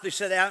Monopoly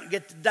set out and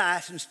get the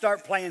dice and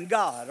start playing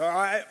God, all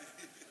right?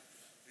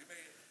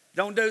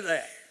 Don't do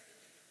that.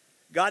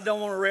 God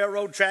don't want a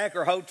railroad track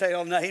or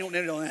hotel. No, he don't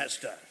need all that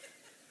stuff.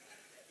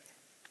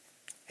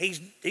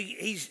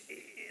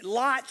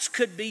 Lots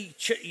could be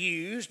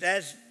used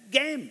as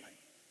gambling.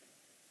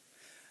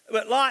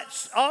 But Lot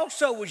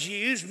also was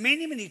used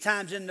many, many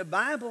times in the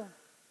Bible.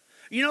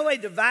 You know they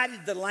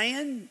divided the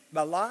land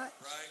by lots?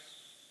 Right.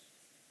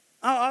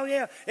 Oh,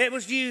 yeah. It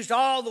was used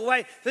all the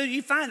way. So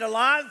you find a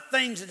lot of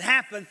things that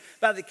happen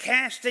by the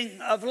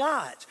casting of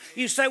lots.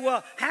 You say,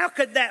 well, how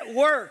could that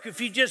work if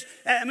you just,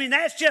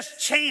 that's just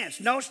chance.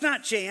 No, it's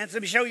not chance.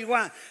 Let me show you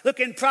why. Look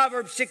in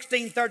Proverbs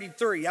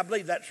 16:33. I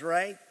believe that's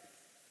right.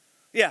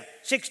 Yeah,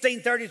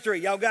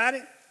 16:33. Y'all got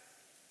it?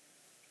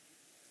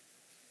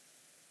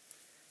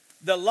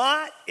 The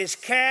lot is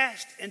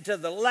cast into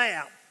the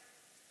lap,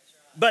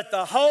 but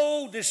the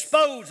whole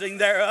disposing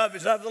thereof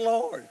is of the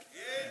Lord.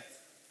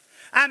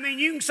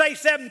 You can say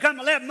 7 come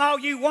 11 all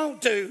you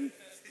want to,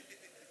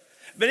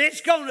 but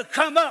it's going to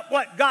come up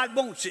what God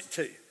wants it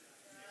to.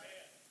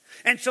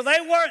 And so they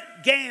weren't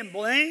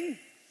gambling,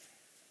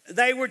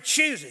 they were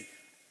choosing.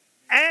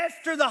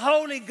 After the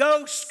Holy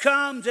Ghost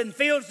comes and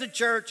fills the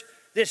church,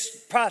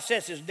 this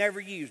process is never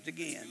used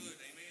again.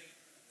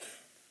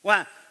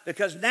 Why?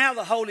 Because now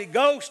the Holy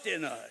Ghost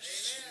in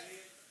us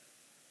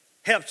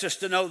helps us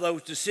to know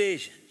those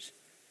decisions.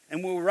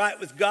 And we're right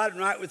with God and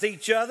right with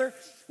each other.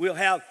 We'll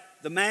have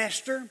the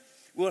master,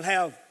 we'll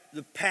have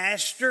the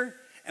pastor,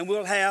 and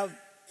we'll have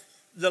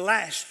the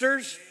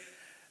lasters.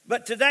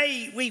 But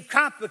today we've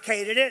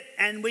complicated it,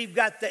 and we've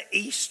got the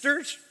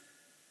Easters.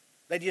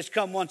 They just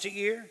come once a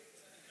year.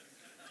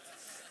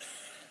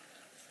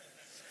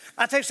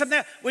 I'll tell you something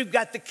else. We've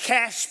got the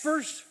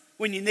Caspers.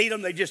 When you need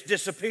them, they just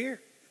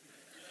disappear.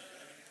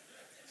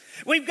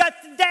 We've got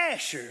the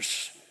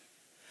Dashers.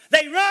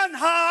 They run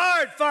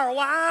hard for a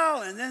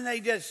while, and then they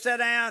just sit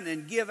down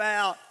and give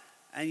out,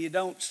 and you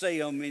don't see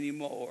them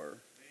anymore.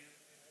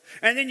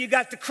 And then you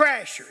got the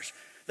Crashers.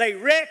 They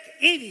wreck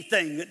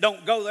anything that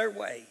don't go their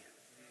way.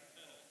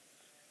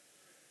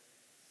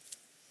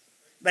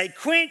 They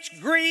quench,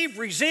 grieve,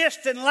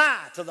 resist, and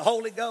lie to the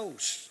Holy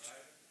Ghost.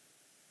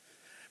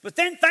 But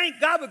then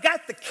thank God we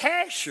got the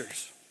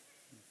Cashers.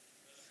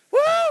 Woo!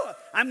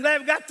 I'm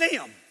glad we got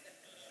them.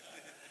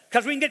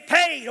 Because we can get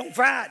paid on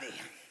Friday.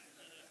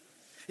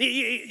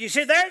 You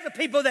see, there's the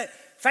people that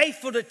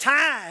faithful to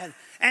tithe,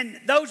 and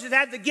those that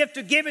have the gift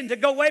of giving to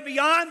go way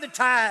beyond the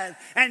tithe,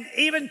 and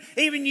even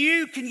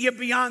you can give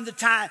beyond the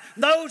tithe.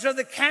 Those are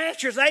the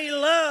Cashers. They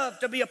love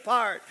to be a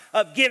part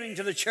of giving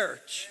to the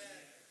church.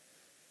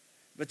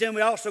 But then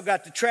we also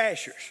got the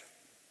Trashers.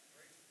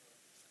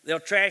 They'll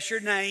trash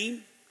your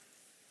name.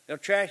 They'll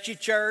trash your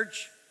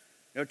church.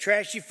 They'll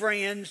trash your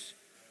friends.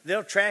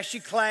 They'll trash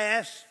your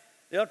class.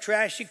 They'll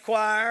trash your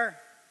choir.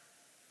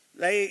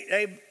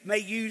 They may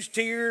use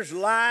tears,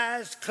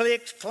 lies,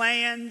 cliques,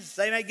 clans.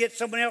 They may get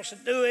someone else to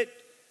do it,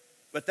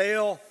 but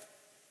they'll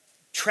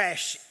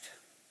trash it.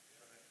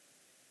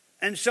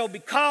 And so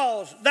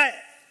because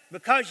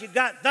you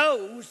got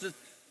those, the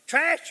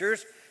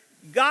trashers,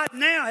 God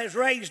now has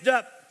raised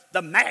up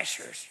the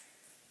mashers,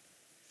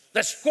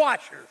 the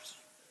squashers,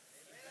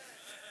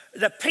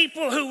 the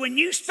people who, when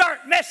you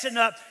start messing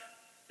up,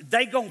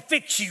 they gonna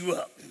fix you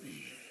up.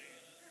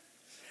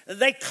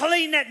 They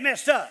clean that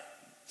mess up.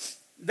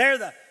 They're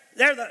the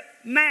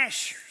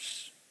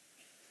mashers.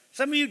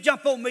 Some of you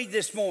jump on me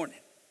this morning.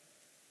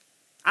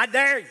 I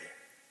dare you,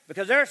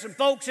 because there are some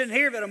folks in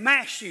here that'll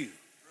mash you.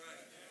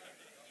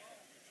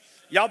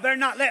 Y'all better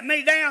not let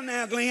me down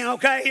now, Glenn,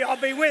 okay? Y'all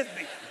be with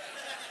me.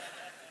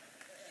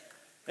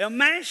 They'll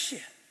mash you.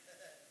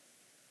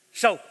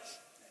 So,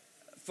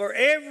 for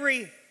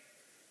everything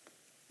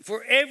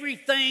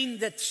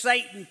that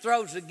Satan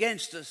throws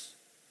against us,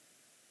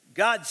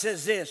 God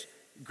says this: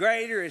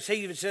 greater is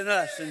he that's in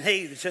us than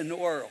he that's in the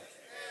world.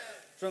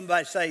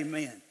 Somebody say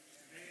amen.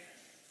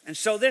 And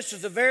so this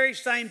is the very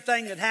same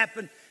thing that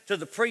happened to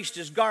the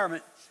priest's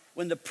garment.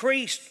 When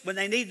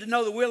they needed to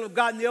know the will of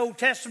God in the Old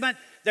Testament,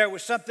 there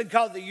was something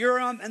called the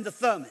Urim and the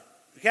Thummim.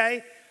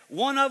 Okay?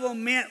 One of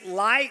them meant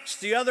lights,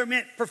 the other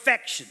meant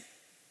perfection.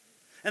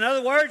 In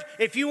other words,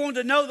 if you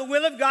wanted to know the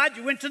will of God,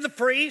 you went to the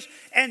priest,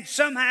 and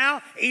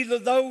somehow either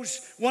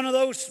one of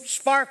those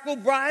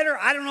sparkled brighter.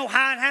 I don't know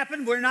how it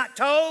happened. We're not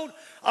told.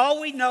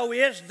 All we know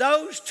is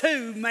those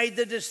two made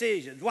the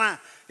decisions. Why?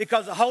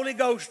 Because the Holy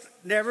Ghost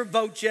never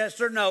votes yes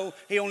or no.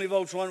 He only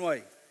votes one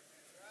way.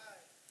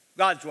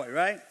 God's way,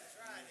 right?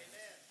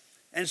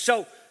 And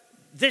so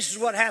this is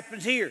what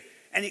happens here.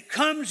 And it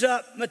comes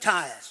up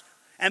Matthias.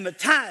 And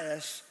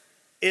Matthias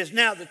is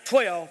now the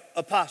 12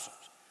 apostles.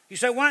 You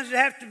say, why does it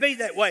have to be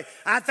that way?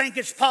 I think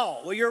it's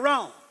Paul. Well, you're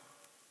wrong.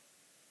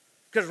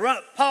 Because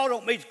Paul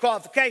don't meet the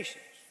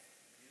qualifications.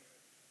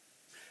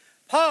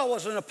 Paul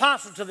was an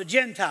apostle to the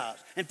Gentiles.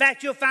 In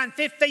fact, you'll find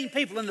 15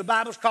 people in the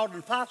Bible called an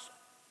apostle.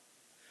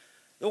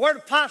 The word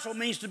apostle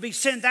means to be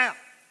sent out.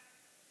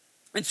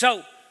 And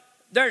so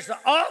there's the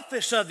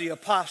office of the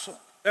apostle.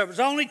 There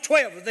was only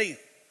 12 of them.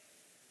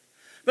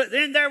 But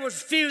then there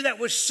was a few that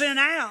was sent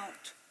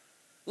out,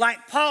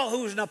 like Paul,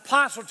 who was an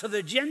apostle to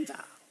the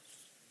Gentiles.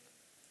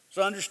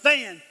 So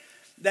understand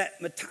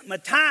that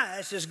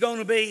Matthias is going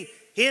to be,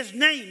 his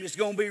name is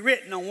going to be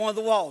written on one of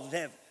the walls of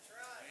heaven.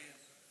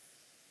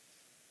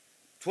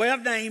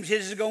 12 names,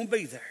 his is going to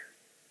be there.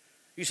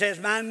 You say, is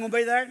mine going to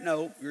be there?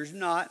 No, yours is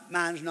not.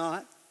 Mine's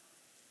not.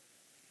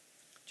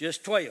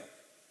 Just 12.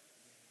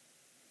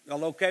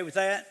 Y'all okay with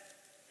that?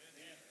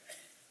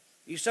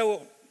 You say,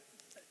 well,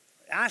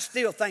 I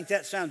still think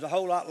that sounds a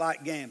whole lot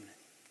like gambling.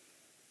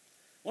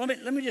 Well,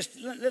 let me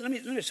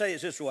say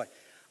it this way.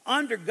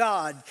 Under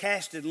God,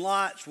 casting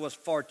lots was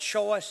for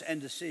choice and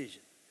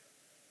decision.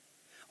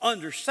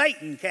 Under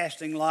Satan,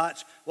 casting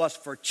lots was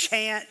for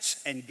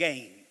chance and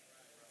gain.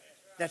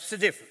 That's the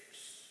difference.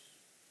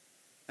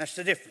 That's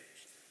the difference.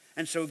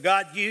 And so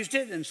God used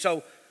it, and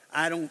so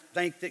I don't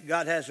think that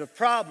God has a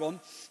problem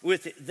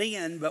with it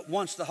then, but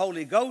once the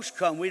Holy Ghost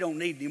comes, we don't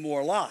need any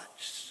more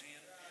lots.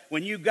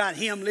 When you got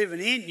Him living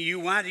in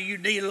you, why do you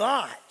need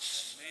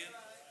lots?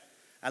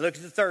 I look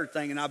at the third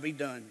thing and I'll be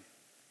done.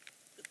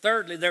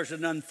 Thirdly, there's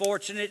an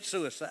unfortunate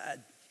suicide.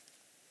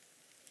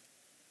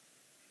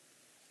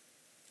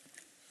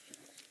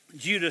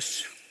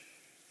 Judas,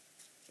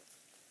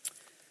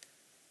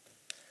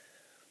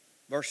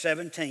 verse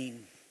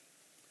 17,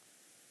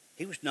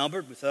 he was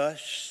numbered with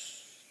us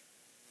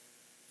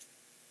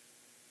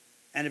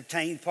and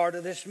obtained part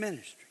of this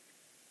ministry.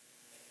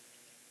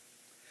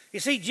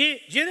 You see,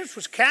 Judas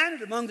was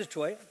counted among the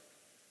 12,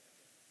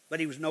 but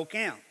he was no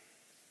count.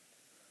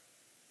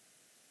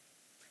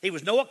 He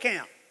was no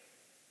account.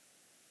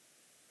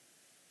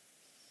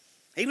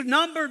 He was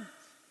numbered.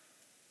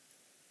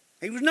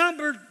 He was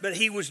numbered, but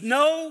he was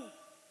no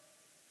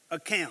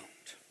account.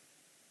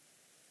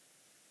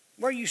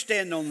 Where you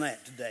stand on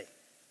that today?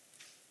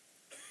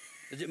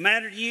 Does it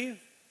matter to you?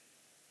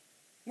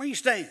 Where you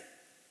stand?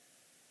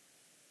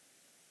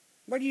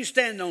 Where do you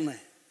stand on that?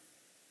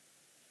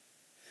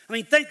 I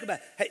mean, think about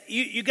it.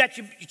 You got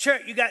your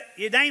church, you got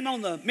your name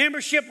on the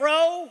membership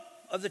roll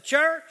of the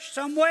church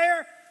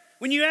somewhere.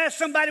 When you ask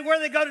somebody where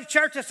they go to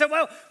church, they say,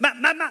 well,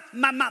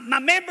 my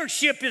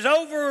membership is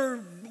over.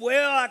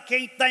 Well, I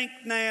can't think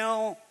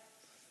now.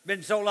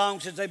 Been so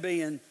long since they've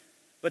been.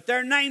 But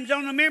their name's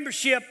on the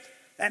membership.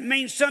 That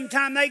means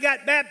sometime they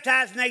got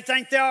baptized and they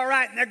think they're all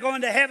right and they're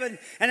going to heaven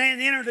and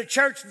they enter the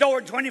church door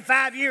in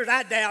 25 years.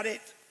 I doubt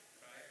it.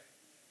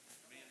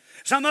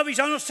 Some of you's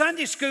on a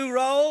Sunday school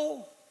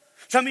roll.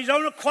 Some of you's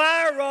on a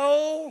choir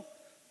roll.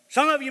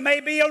 Some of you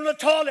may be on the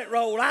toilet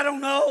roll. I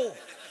don't know.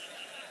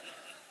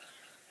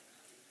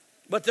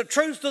 But the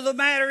truth of the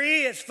matter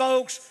is,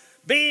 folks,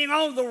 being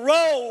on the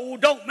roll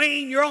don't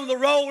mean you're on the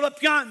roll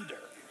up yonder.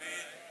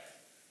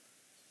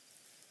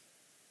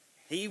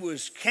 He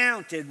was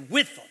counted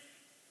with them,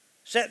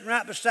 sitting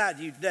right beside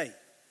you today.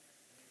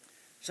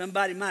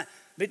 Somebody might,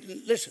 but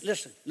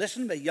listen to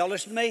me. Y'all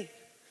listen to me?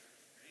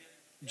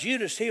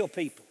 Judas healed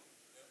people.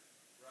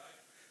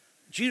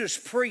 Judas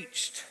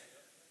preached.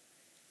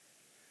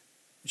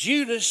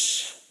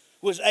 Judas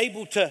was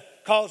able to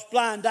cause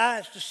blind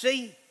eyes to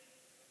see.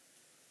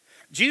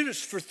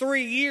 Judas for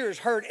 3 years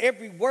heard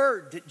every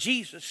word that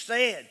Jesus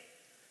said.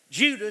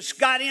 Judas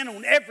got in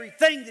on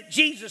everything that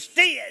Jesus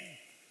did.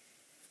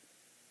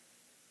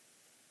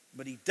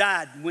 But he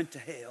died and went to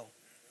hell.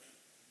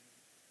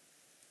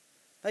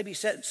 Maybe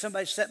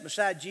somebody sat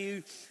beside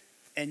you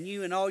and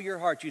you in all your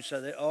heart you'd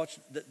say, oh,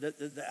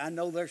 I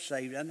know they're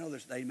saved. I know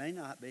they may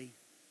not be.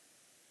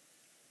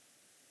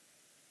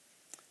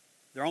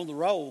 They're on the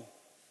roll.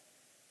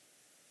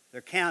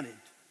 They're counted,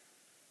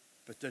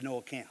 but they're no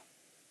account.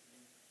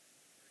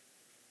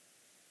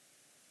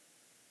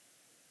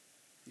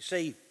 You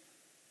see,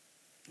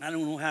 I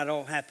don't know how it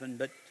all happened,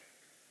 but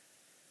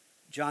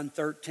John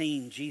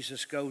 13,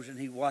 Jesus goes and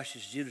he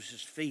washes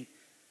Judas's feet.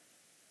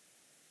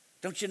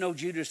 Don't you know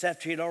Judas,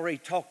 after he had already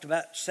talked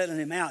about selling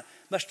him out,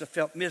 must have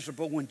felt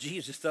miserable when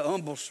Jesus, the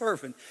humble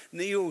servant,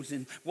 kneels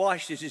and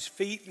washes his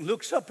feet and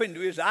looks up into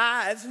his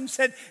eyes and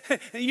said,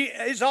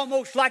 it's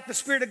almost like the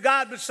Spirit of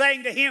God was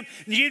saying to him,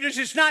 Judas,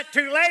 it's not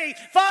too late.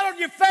 Fall on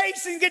your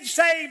face and get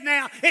saved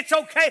now. It's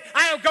okay.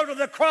 I'll go to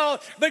the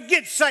cross, but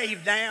get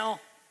saved now.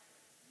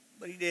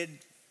 But he did.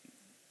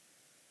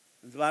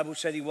 The Bible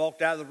said he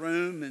walked out of the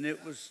room and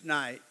it was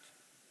night.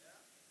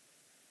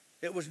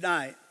 It was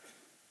night.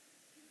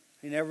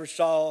 He never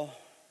saw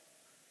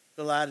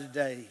the light of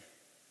day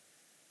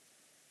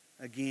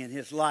again.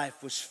 His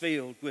life was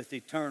filled with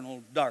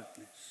eternal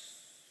darkness.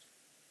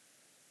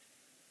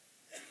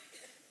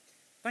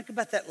 Think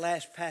about that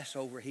last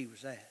Passover he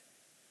was at.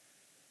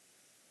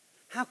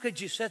 How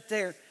could you sit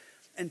there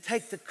and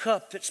take the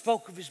cup that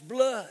spoke of his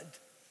blood,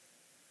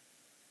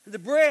 the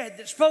bread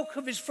that spoke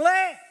of his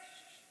flesh,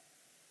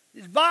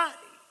 his body,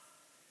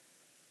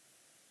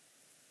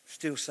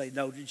 still say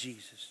no to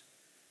Jesus?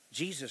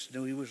 Jesus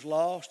knew he was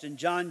lost. In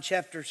John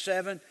chapter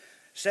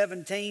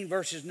 17,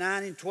 verses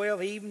 9 and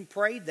 12, he even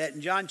prayed that. In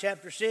John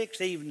chapter 6,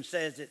 he even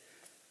says it.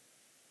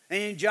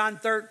 And in John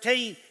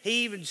 13,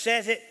 he even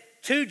says it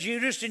to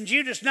Judas, and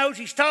Judas knows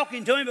he's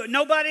talking to him, but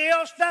nobody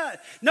else does.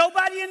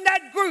 Nobody in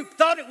that group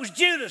thought it was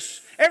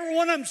Judas. Every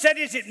one of them said,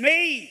 is it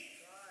me?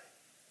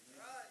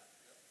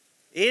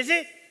 Is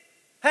it?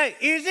 Hey,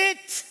 is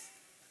it?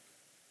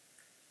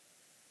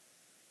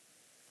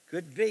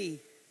 Could be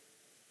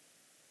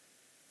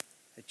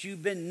that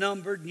you've been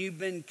numbered and you've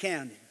been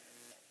counted.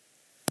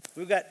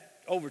 We've got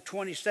over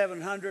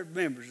 2,700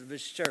 members of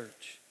this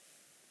church.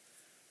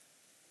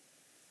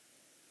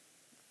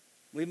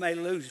 We may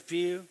lose a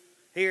few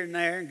here and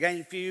there and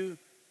gain a few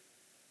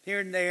here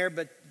and there,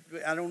 but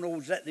I don't know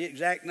the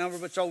exact number,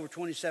 but it's over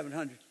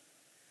 2,700.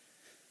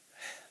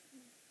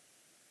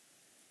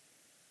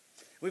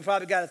 We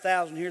probably got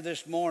 1,000 here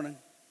this morning.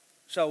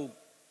 So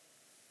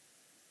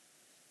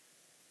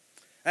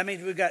that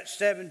means we've got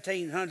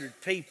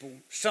 1,700 people.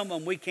 Some of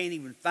them we can't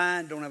even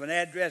find, don't have an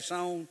address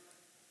on.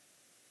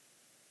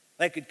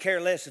 They could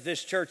care less if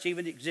this church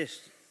even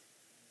existed.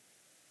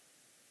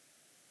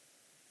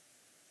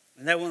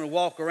 And they want to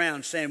walk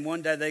around saying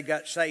one day they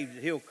got saved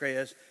at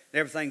Hillcrest and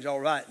everything's all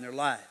right in their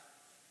life.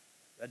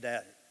 I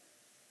doubt it.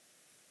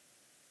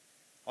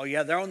 Oh,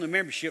 yeah, they're on the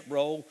membership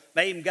roll.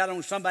 They even got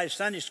on somebody's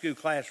Sunday school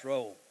class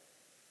roll.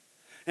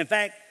 In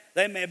fact,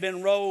 they may have been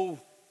enrolled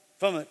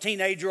from a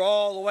teenager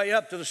all the way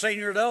up to the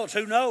senior adults.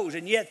 Who knows?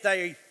 And yet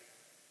they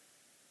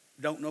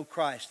don't know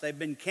Christ. They've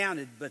been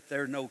counted, but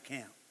they're no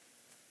count.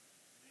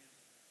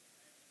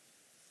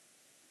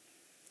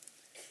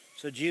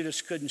 So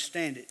Judas couldn't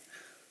stand it.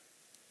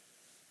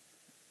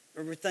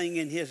 Everything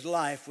in his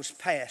life was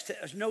past.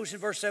 Notice in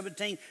verse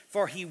 17,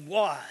 for he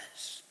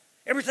was.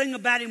 Everything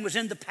about him was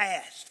in the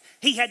past.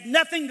 He had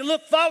nothing to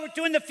look forward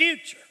to in the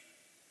future.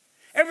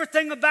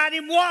 Everything about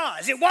him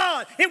was. It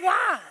was. It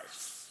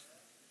was.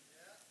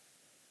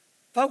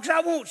 Folks, I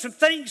want some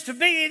things to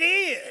be. It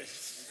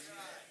is.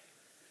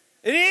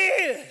 It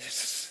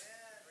is.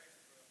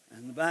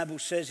 And the Bible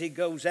says he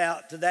goes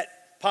out to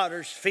that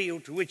potter's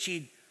field to which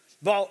he'd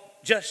bought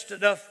just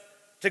enough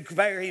to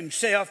bear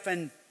himself.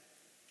 And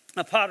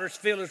a potter's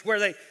field is where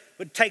they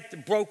would take the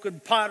broken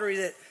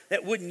pottery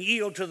that wouldn't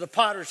yield to the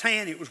potter's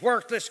hand. It was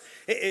worthless.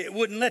 It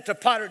wouldn't let the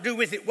potter do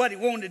with it what he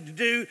wanted to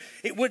do.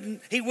 He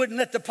wouldn't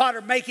let the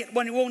potter make it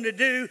what he wanted to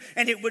do,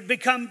 and it would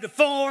become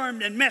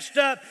deformed and messed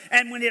up.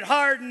 And when it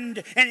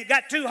hardened and it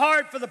got too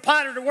hard for the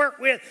potter to work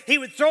with, he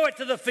would throw it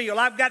to the field.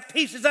 I've got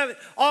pieces of it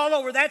all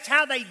over. That's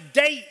how they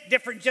date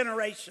different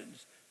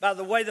generations, by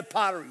the way the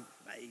pottery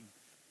was made.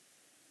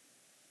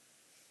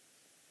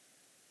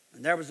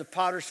 And there was a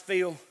potter's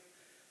field.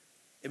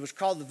 It was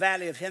called the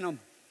Valley of Hinnom.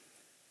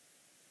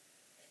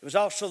 It was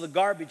also the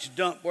garbage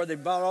dump where they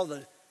brought all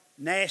the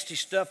nasty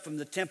stuff from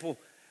the temple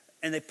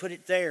and they put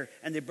it there.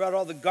 And they brought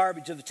all the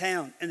garbage of the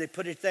town and they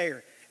put it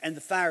there. And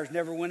the fires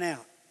never went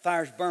out.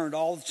 Fires burned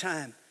all the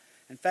time.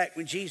 In fact,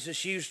 when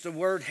Jesus used the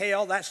word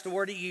hell, that's the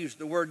word he used,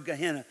 the word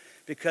Gehenna.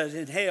 Because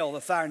in hell,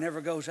 the fire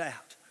never goes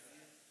out.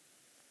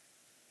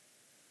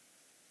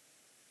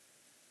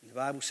 The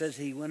Bible says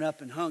he went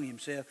up and hung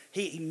himself.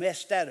 He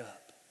messed that up.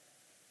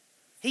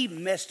 He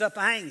messed up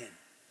hanging.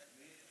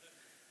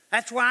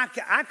 That's why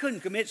I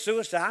couldn't commit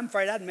suicide. I'm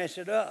afraid I'd mess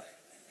it up.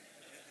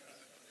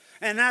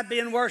 And I'd be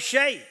in worse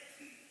shape.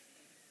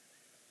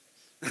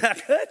 I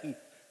couldn't.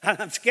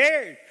 I'm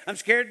scared. I'm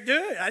scared to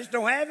do it. I just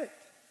don't have it.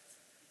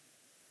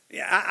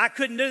 Yeah, I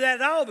couldn't do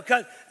that at all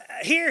because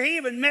here he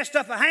even messed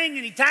up a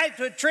hanging. He tied it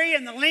to a tree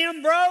and the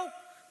limb broke.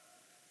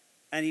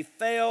 And he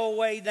fell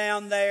way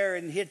down there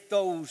and hit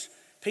those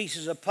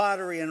pieces of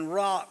pottery and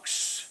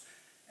rocks.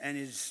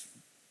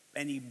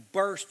 And he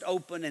burst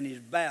open and his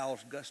bowels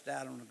gushed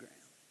out on the ground.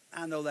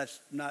 I know that's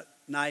not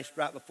nice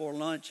right before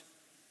lunch.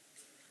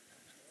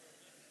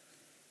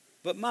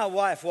 But my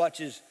wife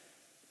watches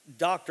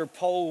Dr.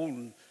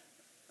 Pole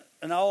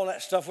and all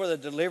that stuff where they're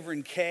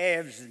delivering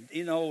calves and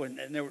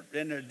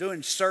they're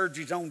doing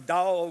surgeries on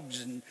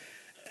dogs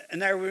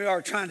and there we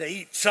are trying to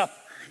eat supper.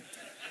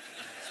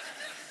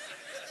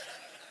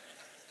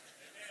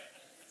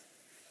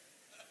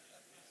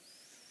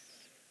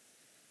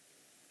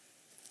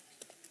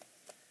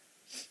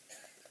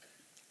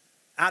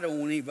 I don't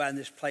want anybody in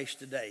this place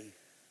today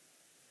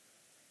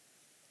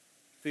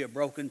to be a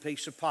broken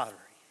piece of pottery.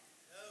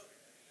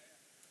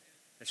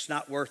 It's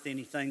not worth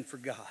anything for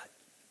God.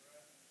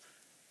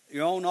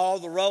 You own all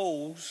the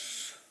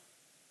rolls,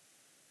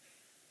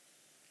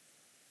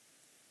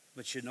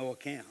 but you no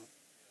account.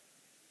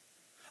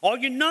 All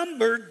you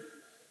numbered,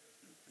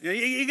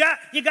 you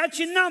got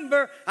your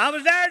number. I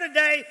was there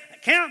today.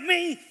 Count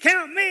me.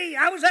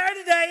 I was there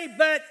today,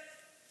 but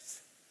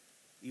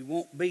you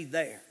won't be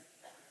there.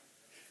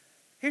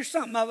 Here's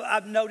something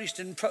I've noticed,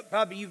 and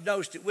probably you've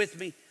noticed it with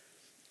me.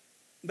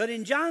 But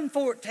in John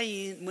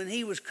 14, when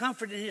he was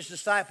comforting his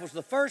disciples,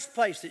 the first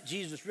place that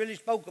Jesus really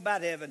spoke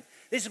about heaven,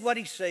 this is what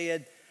he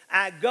said,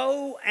 I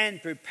go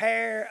and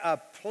prepare a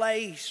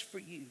place for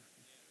you.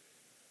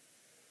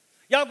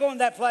 Y'all going to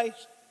that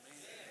place?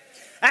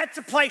 That's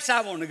the place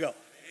I want to go.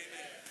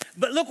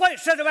 But look what it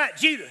said about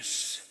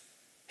Judas.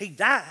 He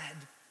died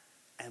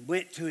and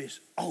went to his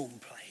own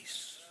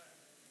place.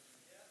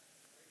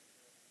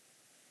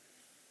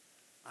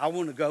 I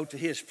want to go to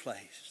his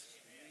place,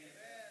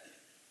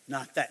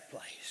 not that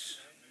place.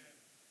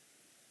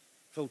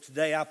 So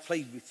today I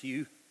plead with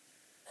you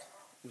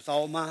with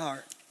all my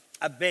heart.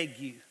 I beg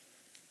you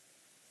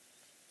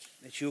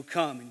that you'll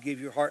come and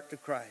give your heart to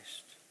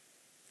Christ.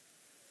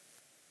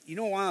 You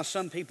know why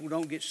some people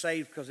don't get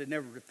saved? Because they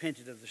never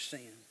repented of their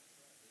sin.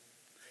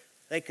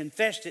 They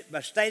confessed it by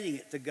stating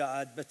it to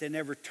God, but they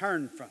never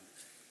turned from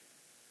it.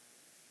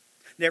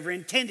 Never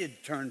intended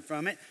to turn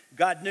from it.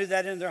 God knew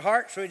that in their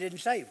heart, so he didn't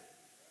save them.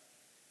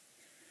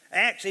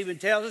 Acts even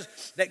tells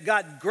us that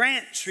God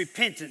grants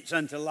repentance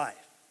unto life.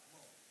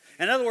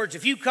 In other words,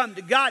 if you come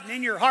to God and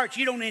in your heart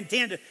you don't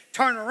intend to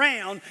turn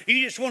around,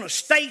 you just want to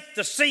state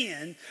the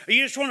sin, or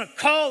you just want to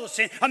call the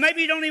sin, or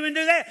maybe you don't even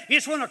do that. You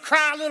just want to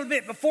cry a little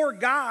bit before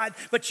God,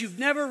 but you've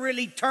never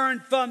really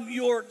turned from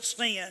your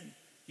sin.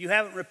 You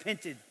haven't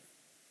repented.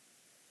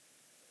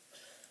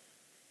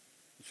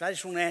 So I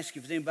just want to ask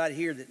you if there's anybody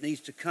here that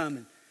needs to come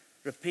and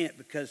repent,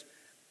 because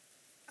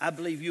I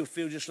believe you'll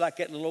feel just like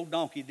that little old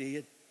donkey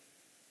did.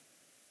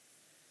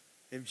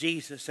 If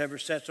Jesus ever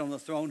sits on the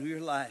throne of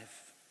your life,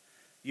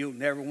 you'll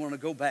never want to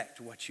go back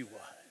to what you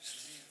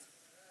was.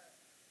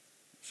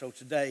 So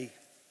today,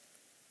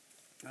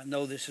 I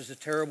know this is a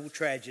terrible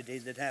tragedy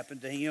that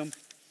happened to him,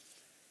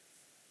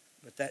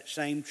 but that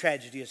same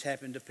tragedy has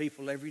happened to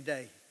people every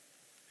day.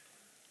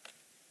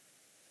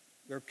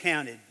 They're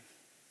counted,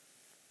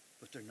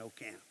 but they're no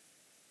count.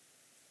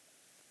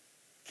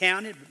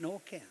 Counted, but no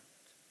account.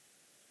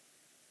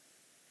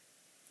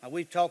 Now,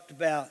 we've talked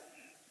about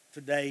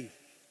today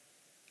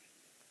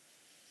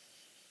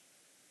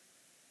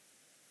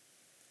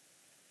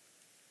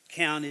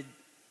counted,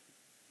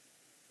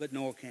 but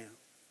no account.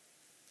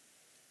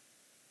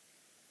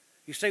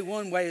 You see,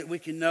 one way that we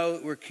can know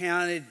that we're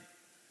counted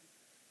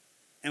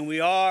and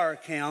we are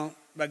counted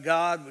by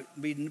God,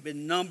 we've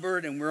been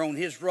numbered and we're on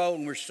His roll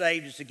and we're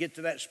saved, is to get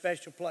to that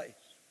special place.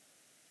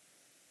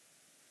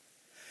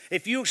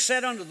 If you'll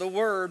sit under the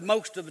Word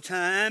most of the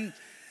time,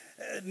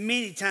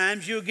 many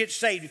times you'll get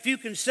saved. If you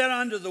can sit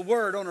under the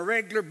Word on a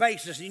regular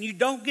basis and you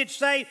don't get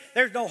saved,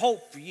 there's no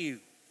hope for you.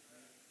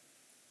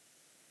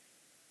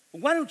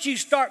 Why don't you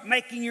start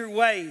making your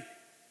way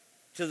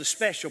to the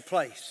special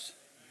place?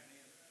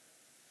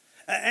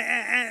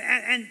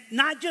 And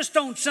not just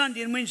on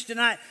Sunday and Wednesday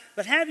night,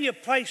 but have you a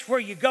place where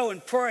you go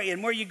and pray,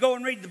 and where you go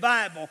and read the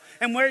Bible,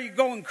 and where you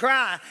go and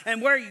cry,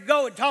 and where you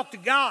go and talk to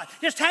God.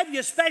 Just have you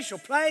a special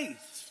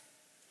place.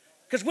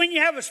 Because when you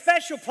have a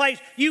special place,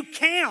 you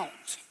count.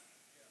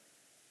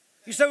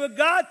 You say, well,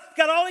 God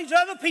got all these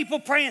other people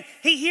praying.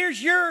 He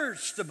hears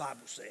yours, the Bible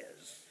says.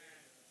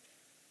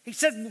 He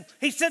said,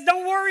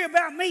 don't worry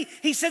about me.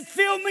 He said,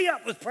 fill me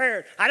up with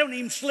prayer. I don't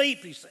even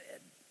sleep, he said.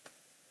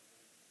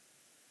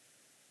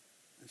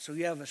 And so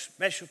you have a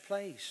special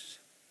place.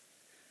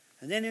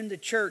 And then in the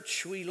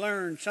church, we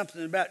learn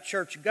something about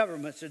church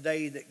government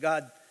today that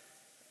God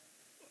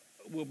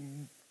will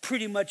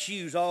pretty much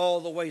use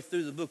all the way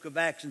through the book of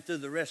Acts and through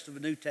the rest of the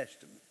New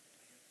Testament.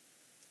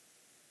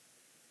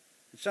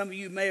 And some of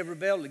you may have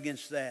rebelled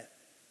against that.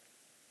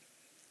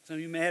 Some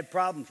of you may have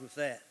problems with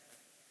that.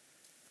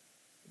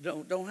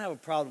 Don't have a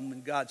problem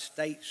when God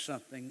states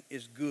something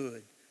is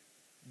good.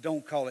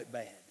 Don't call it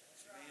bad.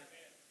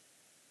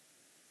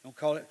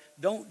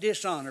 Don't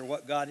dishonor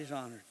what God has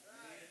honored.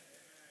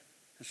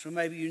 And so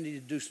maybe you need to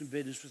do some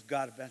business with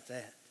God about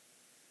that.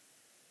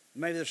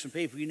 Maybe there's some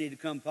people you need to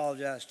come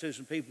apologize to,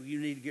 some people you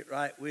need to get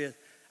right with.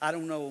 I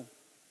don't know.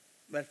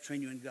 That's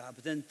between you and God.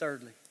 But then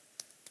thirdly,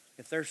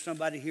 if there's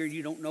somebody here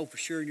you don't know for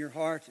sure in your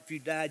heart, if you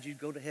died, you'd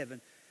go to heaven,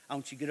 I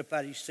want you to get up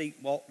out of your seat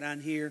and walk down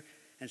here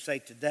and say,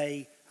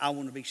 today, I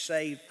want to be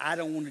saved. I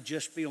don't want to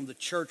just be on the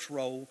church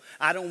roll.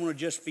 I don't want to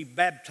just be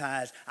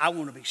baptized. I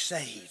want to be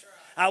saved.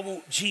 I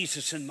want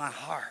Jesus in my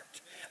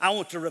heart. I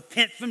want to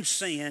repent from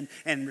sin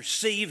and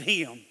receive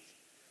Him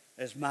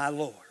as my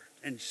Lord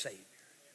and Savior.